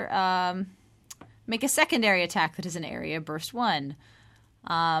secondary attack that is an area burst 1.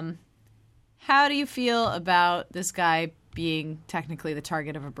 How do you feel about this guy being technically the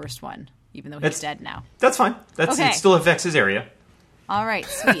target of a burst 1, even though he's dead now? That's fine. Okay. It still affects his area. All right,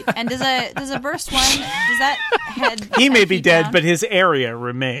 sweet. And does a burst 1, does that head? He 10 may be feet dead, down? but his area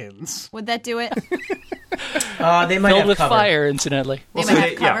remains. Would that do it? They might Filled have with cover. fire, incidentally. They might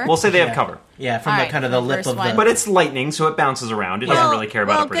have cover? we'll say they have cover. Yeah, from All the right, kind of from the the lip first of the. one. But it's lightning, so it bounces around. It doesn't really care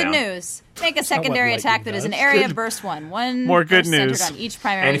about up or good down. news. Make a secondary lightning attack that is an does. area burst 1. One More good burst centered news. on each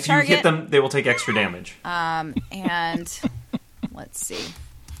primary And if you target. hit them, they will take extra damage. And let's see.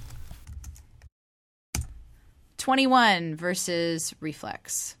 21 versus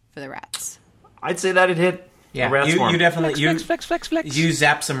reflex for the rats. I'd say that'd hit Yeah, a rat you swarm. definitely Flex. you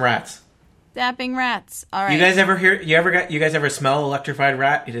zap some rats. Zapping rats. All right. You guys ever smell electrified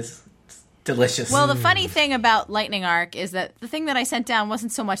rat? It's delicious. Well, the funny thing about lightning arc is that the thing that I sent down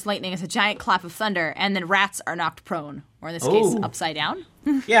wasn't so much lightning as a giant clap of thunder, and then rats are knocked prone, or in this case, Oh. upside down.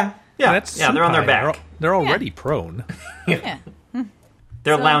 yeah. Yeah, That's they're on their supine. back. They're already prone. Yeah.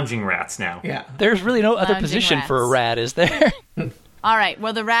 They're lounging rats now. Yeah. There's really no other Lounging position for a rats. rat, is there? All right.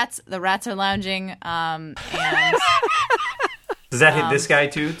 Well, the rats are lounging, and Does that hit this guy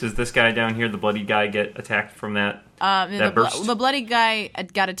too? Does this guy down here, the bloody guy, get attacked from that? Burst? the bloody guy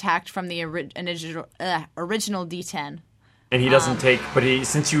got attacked from the original D10. And he doesn't take, but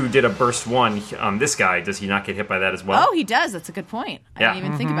since you did a burst 1 on this guy, does he not get hit by that as well? Oh, he does. That's a good point. I Yeah. didn't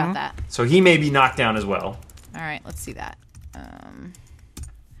even think about that. So he may be knocked down as well. All right, let's see that.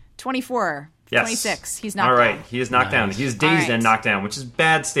 24. Yes. 26. He's knocked All right, down. he is knocked down. He is dazed All right. and knocked down, which is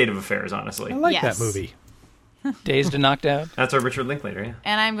bad state of affairs, honestly. I like Yes. that movie. Dazed and knocked out. That's our Richard Linklater, yeah.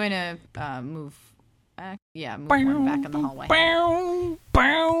 And I'm going to move back. Yeah, move one back in the hallway. And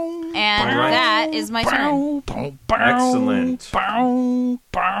All right. that is my turn. Excellent.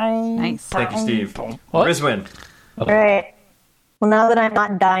 Nice. Thank you, Steve. What? Rizwin. All right. Well, now that I'm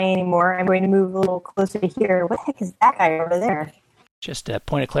not dying anymore, I'm going to move a little closer to here. What the heck is that guy over there? Just a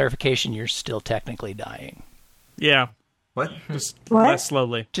point of clarification, you're still technically dying. Yeah, What? just What? less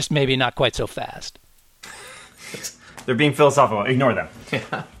slowly. Just maybe not quite so fast. They're being philosophical. Ignore them.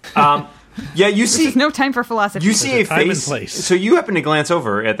 Yeah, you see. There's no time for philosophy. You see a time and face. place. So you happen to glance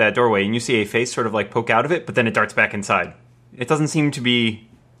over at that doorway, and you see a face sort of like poke out of it, but then it darts back inside. It doesn't seem to be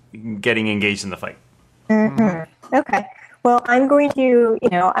getting engaged in the fight. Okay. Well, I'm going to,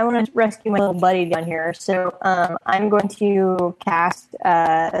 I want to rescue my little buddy down here. So I'm going to cast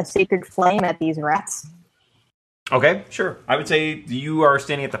a Sacred Flame at these rats. Okay, sure. I would say you are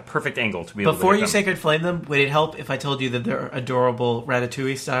standing at the perfect angle to be able Before to you hit them. Sacred Flame them, would it help if I told you that they're adorable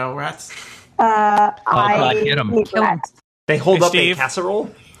Ratatouille-style rats? God, get 'em. hate rats. They hold Hey, up Steve. a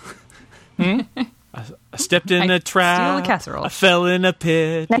casserole. I stepped in I a trap. steal a casserole. I fell in a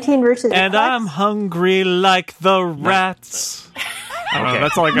pit. 19 versus And reflex. I'm hungry like the rats. I don't know,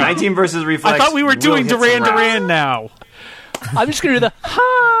 that's all I got. 19 versus reflex. I thought we were will doing hit some Duran rats. Duran now. I'm just going to do the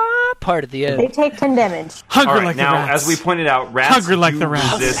ha part at the They end. take 10 damage. All Hungry right, like now, the rats. as we pointed out, rats Hungry like do the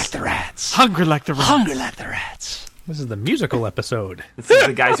rats. resist. The rats. Hungry like the rats. Hungry like the rats. This is the musical episode. This is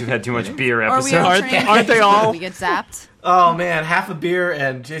the guys who've had too much beer Or we episode. all Aren't they all? We get zapped. Oh man, half a beer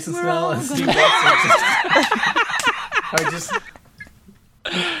and Jason Snell and Steve Watson are just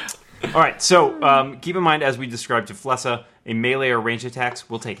All right, so keep in mind, as we described to Flessa, a melee or range attacks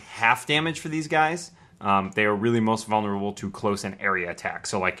will take half damage for these guys. They are really most vulnerable to close and area attacks.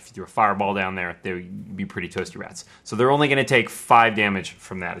 So, like, if you threw a fireball down there, they would be pretty toasty rats. So they're only going to take 5 damage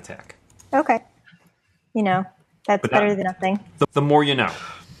from that attack. Okay. That's But better that- than nothing. The more you know.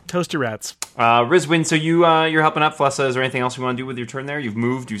 Toasty rats. Rizwin, so you're helping out Flessa. Is there anything else you want to do with your turn there? You've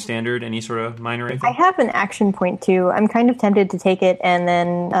moved, you standard, any sort of minor anything? I have an action point too. I'm kind of tempted to take it and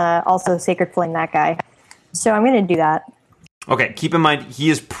then also Sacred Flame that guy. So I'm going to do that. Okay, keep in mind, he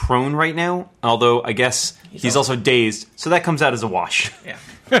is prone right now, although I guess he's also dazed, so that comes out as a wash.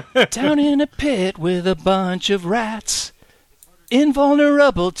 Down in a pit with a bunch of rats.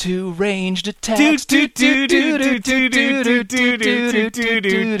 Invulnerable to ranged attacks. Do, do, do, do, do, do, do, do, do,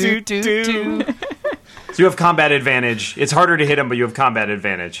 do, do, do. So you have combat advantage. It's harder to hit him, but you have combat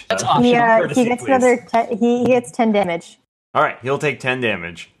advantage. That's He, optional. courtesy, he gets please. another. He gets 10 damage. All right, he'll take 10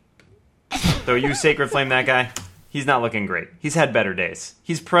 damage. So you Sacred Flame that guy. He's not looking great. He's had better days.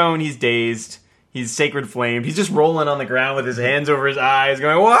 He's prone, he's dazed, he's Sacred Flamed. He's just rolling on the ground with his hands over his eyes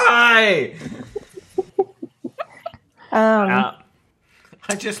going, why?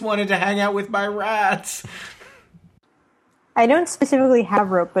 I just wanted to hang out with my rats. I don't specifically have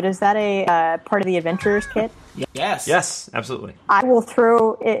rope, but is that a part of the adventurer's kit? Yes. Yes, absolutely. I will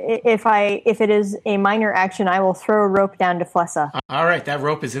throw if it is a minor action. I will throw a rope down to Flessa, All right, that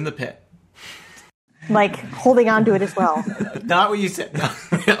rope is in the pit. like holding onto it as well. Not what you said. No.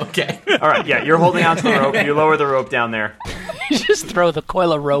 Okay. All right, yeah, you're holding onto the rope. You lower the rope down there. You just throw the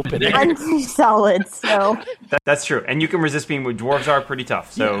coil of rope in there. I'm pretty solid, so That's true. And you can resist being with dwarves are pretty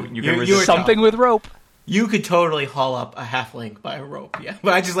tough, so you can You resist. were Something with rope. You could totally haul up a halfling by a rope, yeah.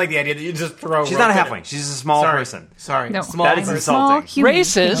 But I just like the idea that you just throw. She's rope not a in halfling. it. She's a small Sorry. person. Sorry, No, small That is person. insulting. Small human.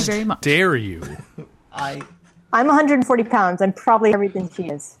 Racist. Thank you very much. Dare you? I I'm 140 pounds. I'm probably heavier than she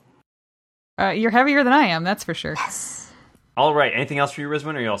is. You're heavier than I am, that's for sure. All right, anything else for you,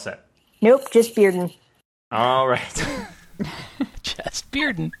 Rizwin, or are you all set? Nope, just Bearden. All right. Just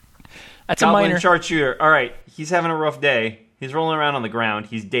Bearden. That's a Goblin minor. sharpshooter. All right, he's having a rough day. He's rolling around on the ground.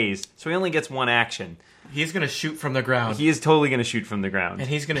 He's dazed, so he only gets one action. he's gonna shoot from the ground, He is totally going to shoot from the ground. and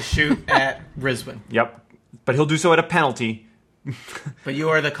he's gonna shoot at Rizwin. Yep. But he'll do so at a penalty. But you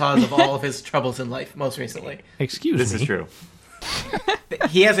are the cause of all of his troubles in life, most recently. Excuse This me. is true.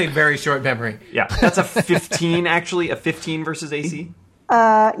 He has a very short memory. Yeah, that's a 15, actually. A 15 versus AC.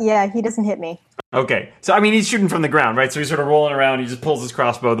 Yeah, he doesn't hit me. Okay, so I mean, he's shooting from the ground, right? So he's sort of rolling around. He just pulls his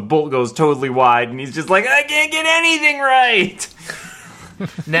crossbow. The bolt goes totally wide, and he's just like, I can't get anything right.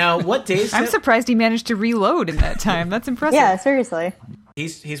 Now, what days? I'm surprised he managed to reload in that time. That's impressive. Yeah, seriously.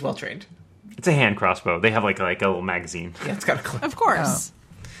 He's well trained. It's a hand crossbow. They have like a little magazine. Yeah, it's got a clip. Of course.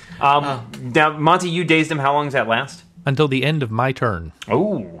 Now, Monty, you dazed him. How long does that last? Until the end of my turn.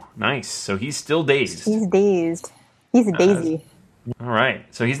 Oh, nice. So he's still dazed. He's dazed. He's a daisy. All right.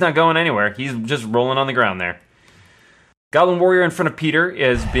 So he's not going anywhere. He's just rolling on the ground there. Goblin Warrior in front of Peter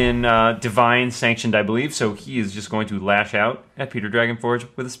has been divine sanctioned, I believe. So he is just going to lash out at Peter Dragonforge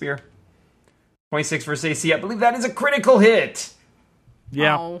with a spear. 26 versus AC. I believe that is a critical hit.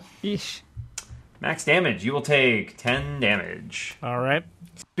 Yeah. Oh. Yeesh. Max damage. You will take 10 damage. All right.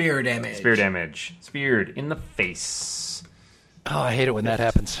 Spear damage. Spear damage. Speared in the face. Oh, I hate it when that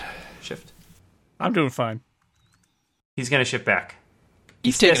happens. Shift. I'm doing fine. He's going to shift back.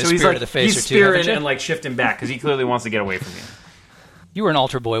 You've taken a spear to the face he's or two, spearing haven't you? and like shifting back because he clearly wants to get away from you. You were an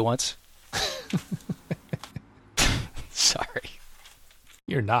altar boy once. Sorry.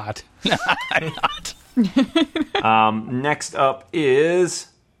 You're not. I'm not. Next up is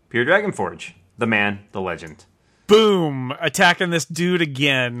Peter Dragonforge, the man, the legend. Boom! Attacking this dude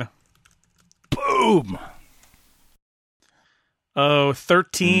again. Boom! Oh,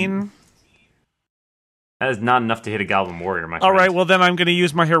 13. That is not enough to hit a Goblin Warrior, my friend. All right, well then I'm going to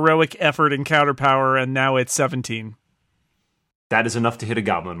use my heroic effort and counter power, and now it's 17. That is enough to hit a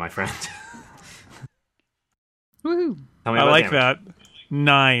Goblin, my friend. Woohoo! Tell me I about like damage. that.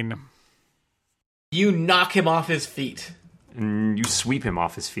 9. You knock him off his feet. And you sweep him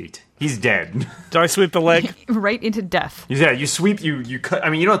off his feet. He's dead. Do I sweep the leg? Right into death. Yeah, you sweep, you cut, I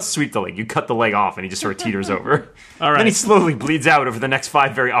mean, you don't have to sweep the leg. You cut the leg off, and he just sort of teeters over. All right. Then he slowly bleeds out over the next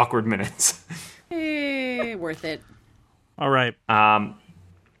 5 very awkward minutes. Worth it. All right.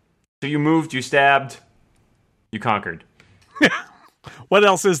 So you moved, you stabbed, you conquered. What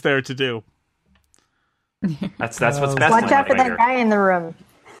else is there to do? That's what's best. Watch in out for life, I that hear. guy in the room.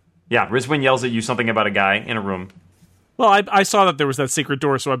 Yeah, Rizwin yells at you something about a guy in a room. Well, I saw that there was that secret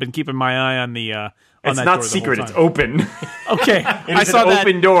door, so I've been keeping my eye on the on It's that not door the secret, whole it's time. open. Okay, It I is saw an that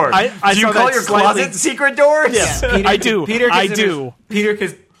open door. I Do you saw call that your slightly- closet secret doors? Yes, Peter, I do. I considers- do. Peter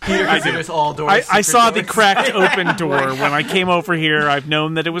considers all doors. I secret saw the doors. cracked open door when I came over here. I've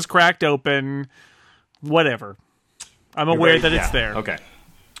known that it was cracked open. Whatever. I'm You're aware very- that it's yeah, there. Okay.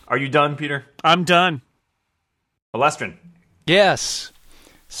 Are you done, Peter? I'm done. Alestrin. Yes.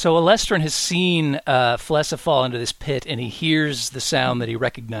 So Alestrin has seen Flessa fall into this pit, and he hears the sound that he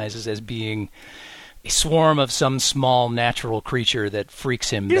recognizes as being a swarm of some small natural creature that freaks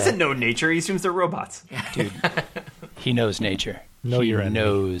him. He doesn't know nature. He assumes they're robots. Dude, he knows nature. Know your enemy. He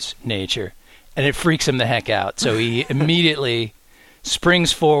knows nature. And it freaks him the heck out. So he immediately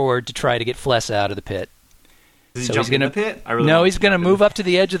springs forward to try to get Flessa out of the pit. Does he So jump he's gonna, in the pit? I really no, want he's to going to jump in move the up to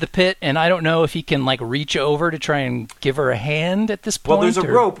the edge of the pit, and I don't know if he can like reach over to try and give her a hand at this point. Well, there's a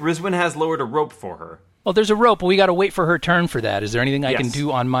or- rope. Rizwin has lowered a rope for her. Well, there's a rope, but we got to wait for her turn for that. Is there anything I can Yes.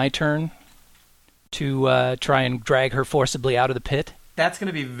 do on my turn to try and drag her forcibly out of the pit? That's going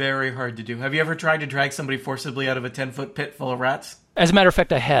to be very hard to do. Have you ever tried to drag somebody forcibly out of a 10-foot pit full of rats? As a matter of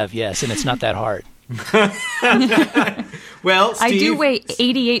fact, I have, yes, and it's not that hard. Well, Steve, I do weigh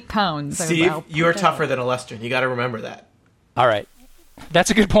 88 pounds. so Steve, I'll you are put that tougher out. than a Lestrin. You got to remember that. All right. That's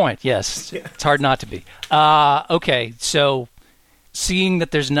a good point, yes. It's hard not to be. Okay, so seeing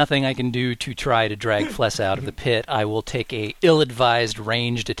that there's nothing I can do to try to drag Flessa out of the pit, I will take a ill-advised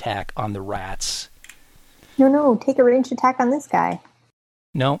ranged attack on the rats. No, take a ranged attack on this guy.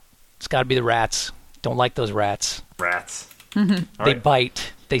 No, it's got to be the rats. Don't like those rats. Rats. They right.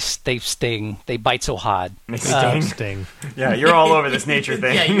 bite. They sting. They bite so hard. They sting. Sting. Yeah, you're all over this nature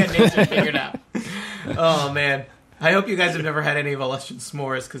thing. Yeah, you got nature figured out. Oh, man. I hope you guys have never had any of Alestrin's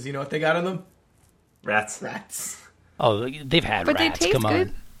s'mores, because you know what they got in them? Rats. Rats. Oh, they've had But they rats. taste Come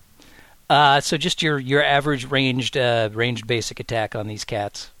good. on. So just your average ranged basic attack on these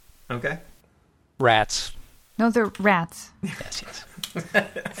cats. Okay. Rats. No, they're rats. Yes.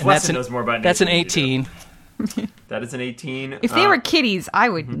 Flessin knows more about That's nature an than you do. 18. That is an 18. If they were kitties, I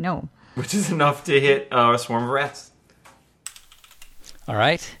would know. Which is enough to hit a swarm of rats. All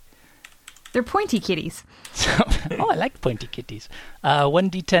right. They're pointy kitties. I like pointy kitties.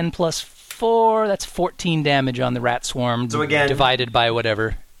 1d10 plus 4. That's 14 damage on the rat swarm. So again- divided by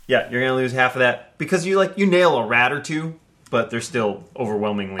whatever. Yeah, you're going to lose half of that. Because you nail a rat or two, but they're still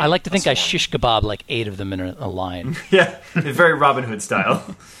overwhelmingly I like to think a I swarm. shish kebab like 8 of them in a line. Yeah, it's very Robin Hood style.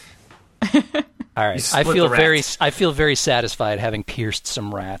 All You right. split I feel very satisfied having pierced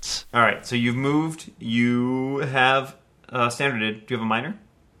some rats. All right, so you've moved. You have standarded. Do you have a minor?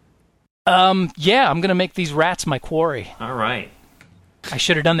 Yeah, I'm going to make these rats my quarry. All right. I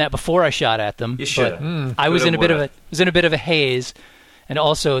should have done that before I shot at them. You should. I was in a bit of a haze, and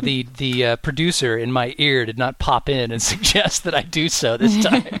also the producer in my ear did not pop in and suggest that I do so this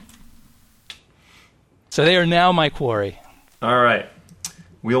time. So they are now my quarry. All right.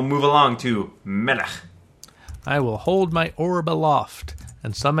 We'll move along to Melech. I will hold my orb aloft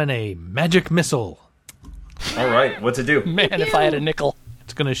and summon a magic missile. All right. What's it do? Man, if I had a nickel.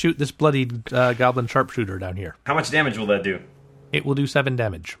 It's going to shoot this bloodied goblin sharpshooter down here. How much damage will that do? It will do 7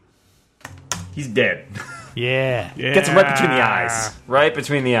 damage. He's dead. Yeah. Gets him right between the eyes. Right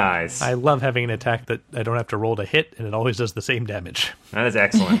between the eyes. I love having an attack that I don't have to roll to hit, and it always does the same damage. That is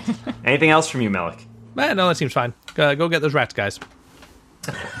excellent. Anything else from you, Melech? No, that seems fine. Go get those rats, guys.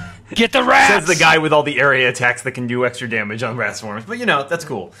 Get the rats! Says the guy with all the area attacks that can do extra damage on rat swarms. But, that's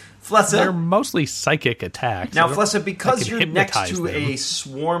cool. Flessa. They're mostly psychic attacks. Now, Flessa, because can you're next hypnotize to them. a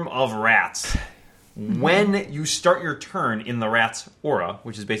swarm of rats, when you start your turn in the rat's aura,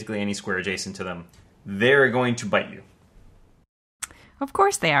 which is basically any square adjacent to them, they're going to bite you. Of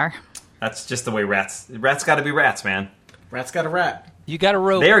course they are. That's just the way rats gotta be rats, man. Rat's got a rat. You got a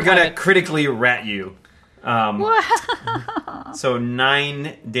rope. They are gonna critically rat you. So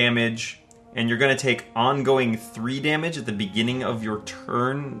 9 damage, and you're going to take ongoing 3 damage at the beginning of your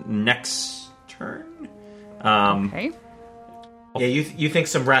turn next turn. Okay. Yeah, you think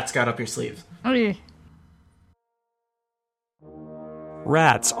some rats got up your sleeve.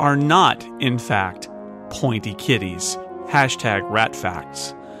 Rats are not, in fact, pointy kitties.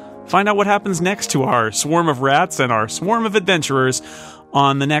 #RatFacts. Find out what happens next to our swarm of rats and our swarm of adventurers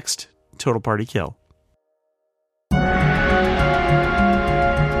on the next Total Party Kill.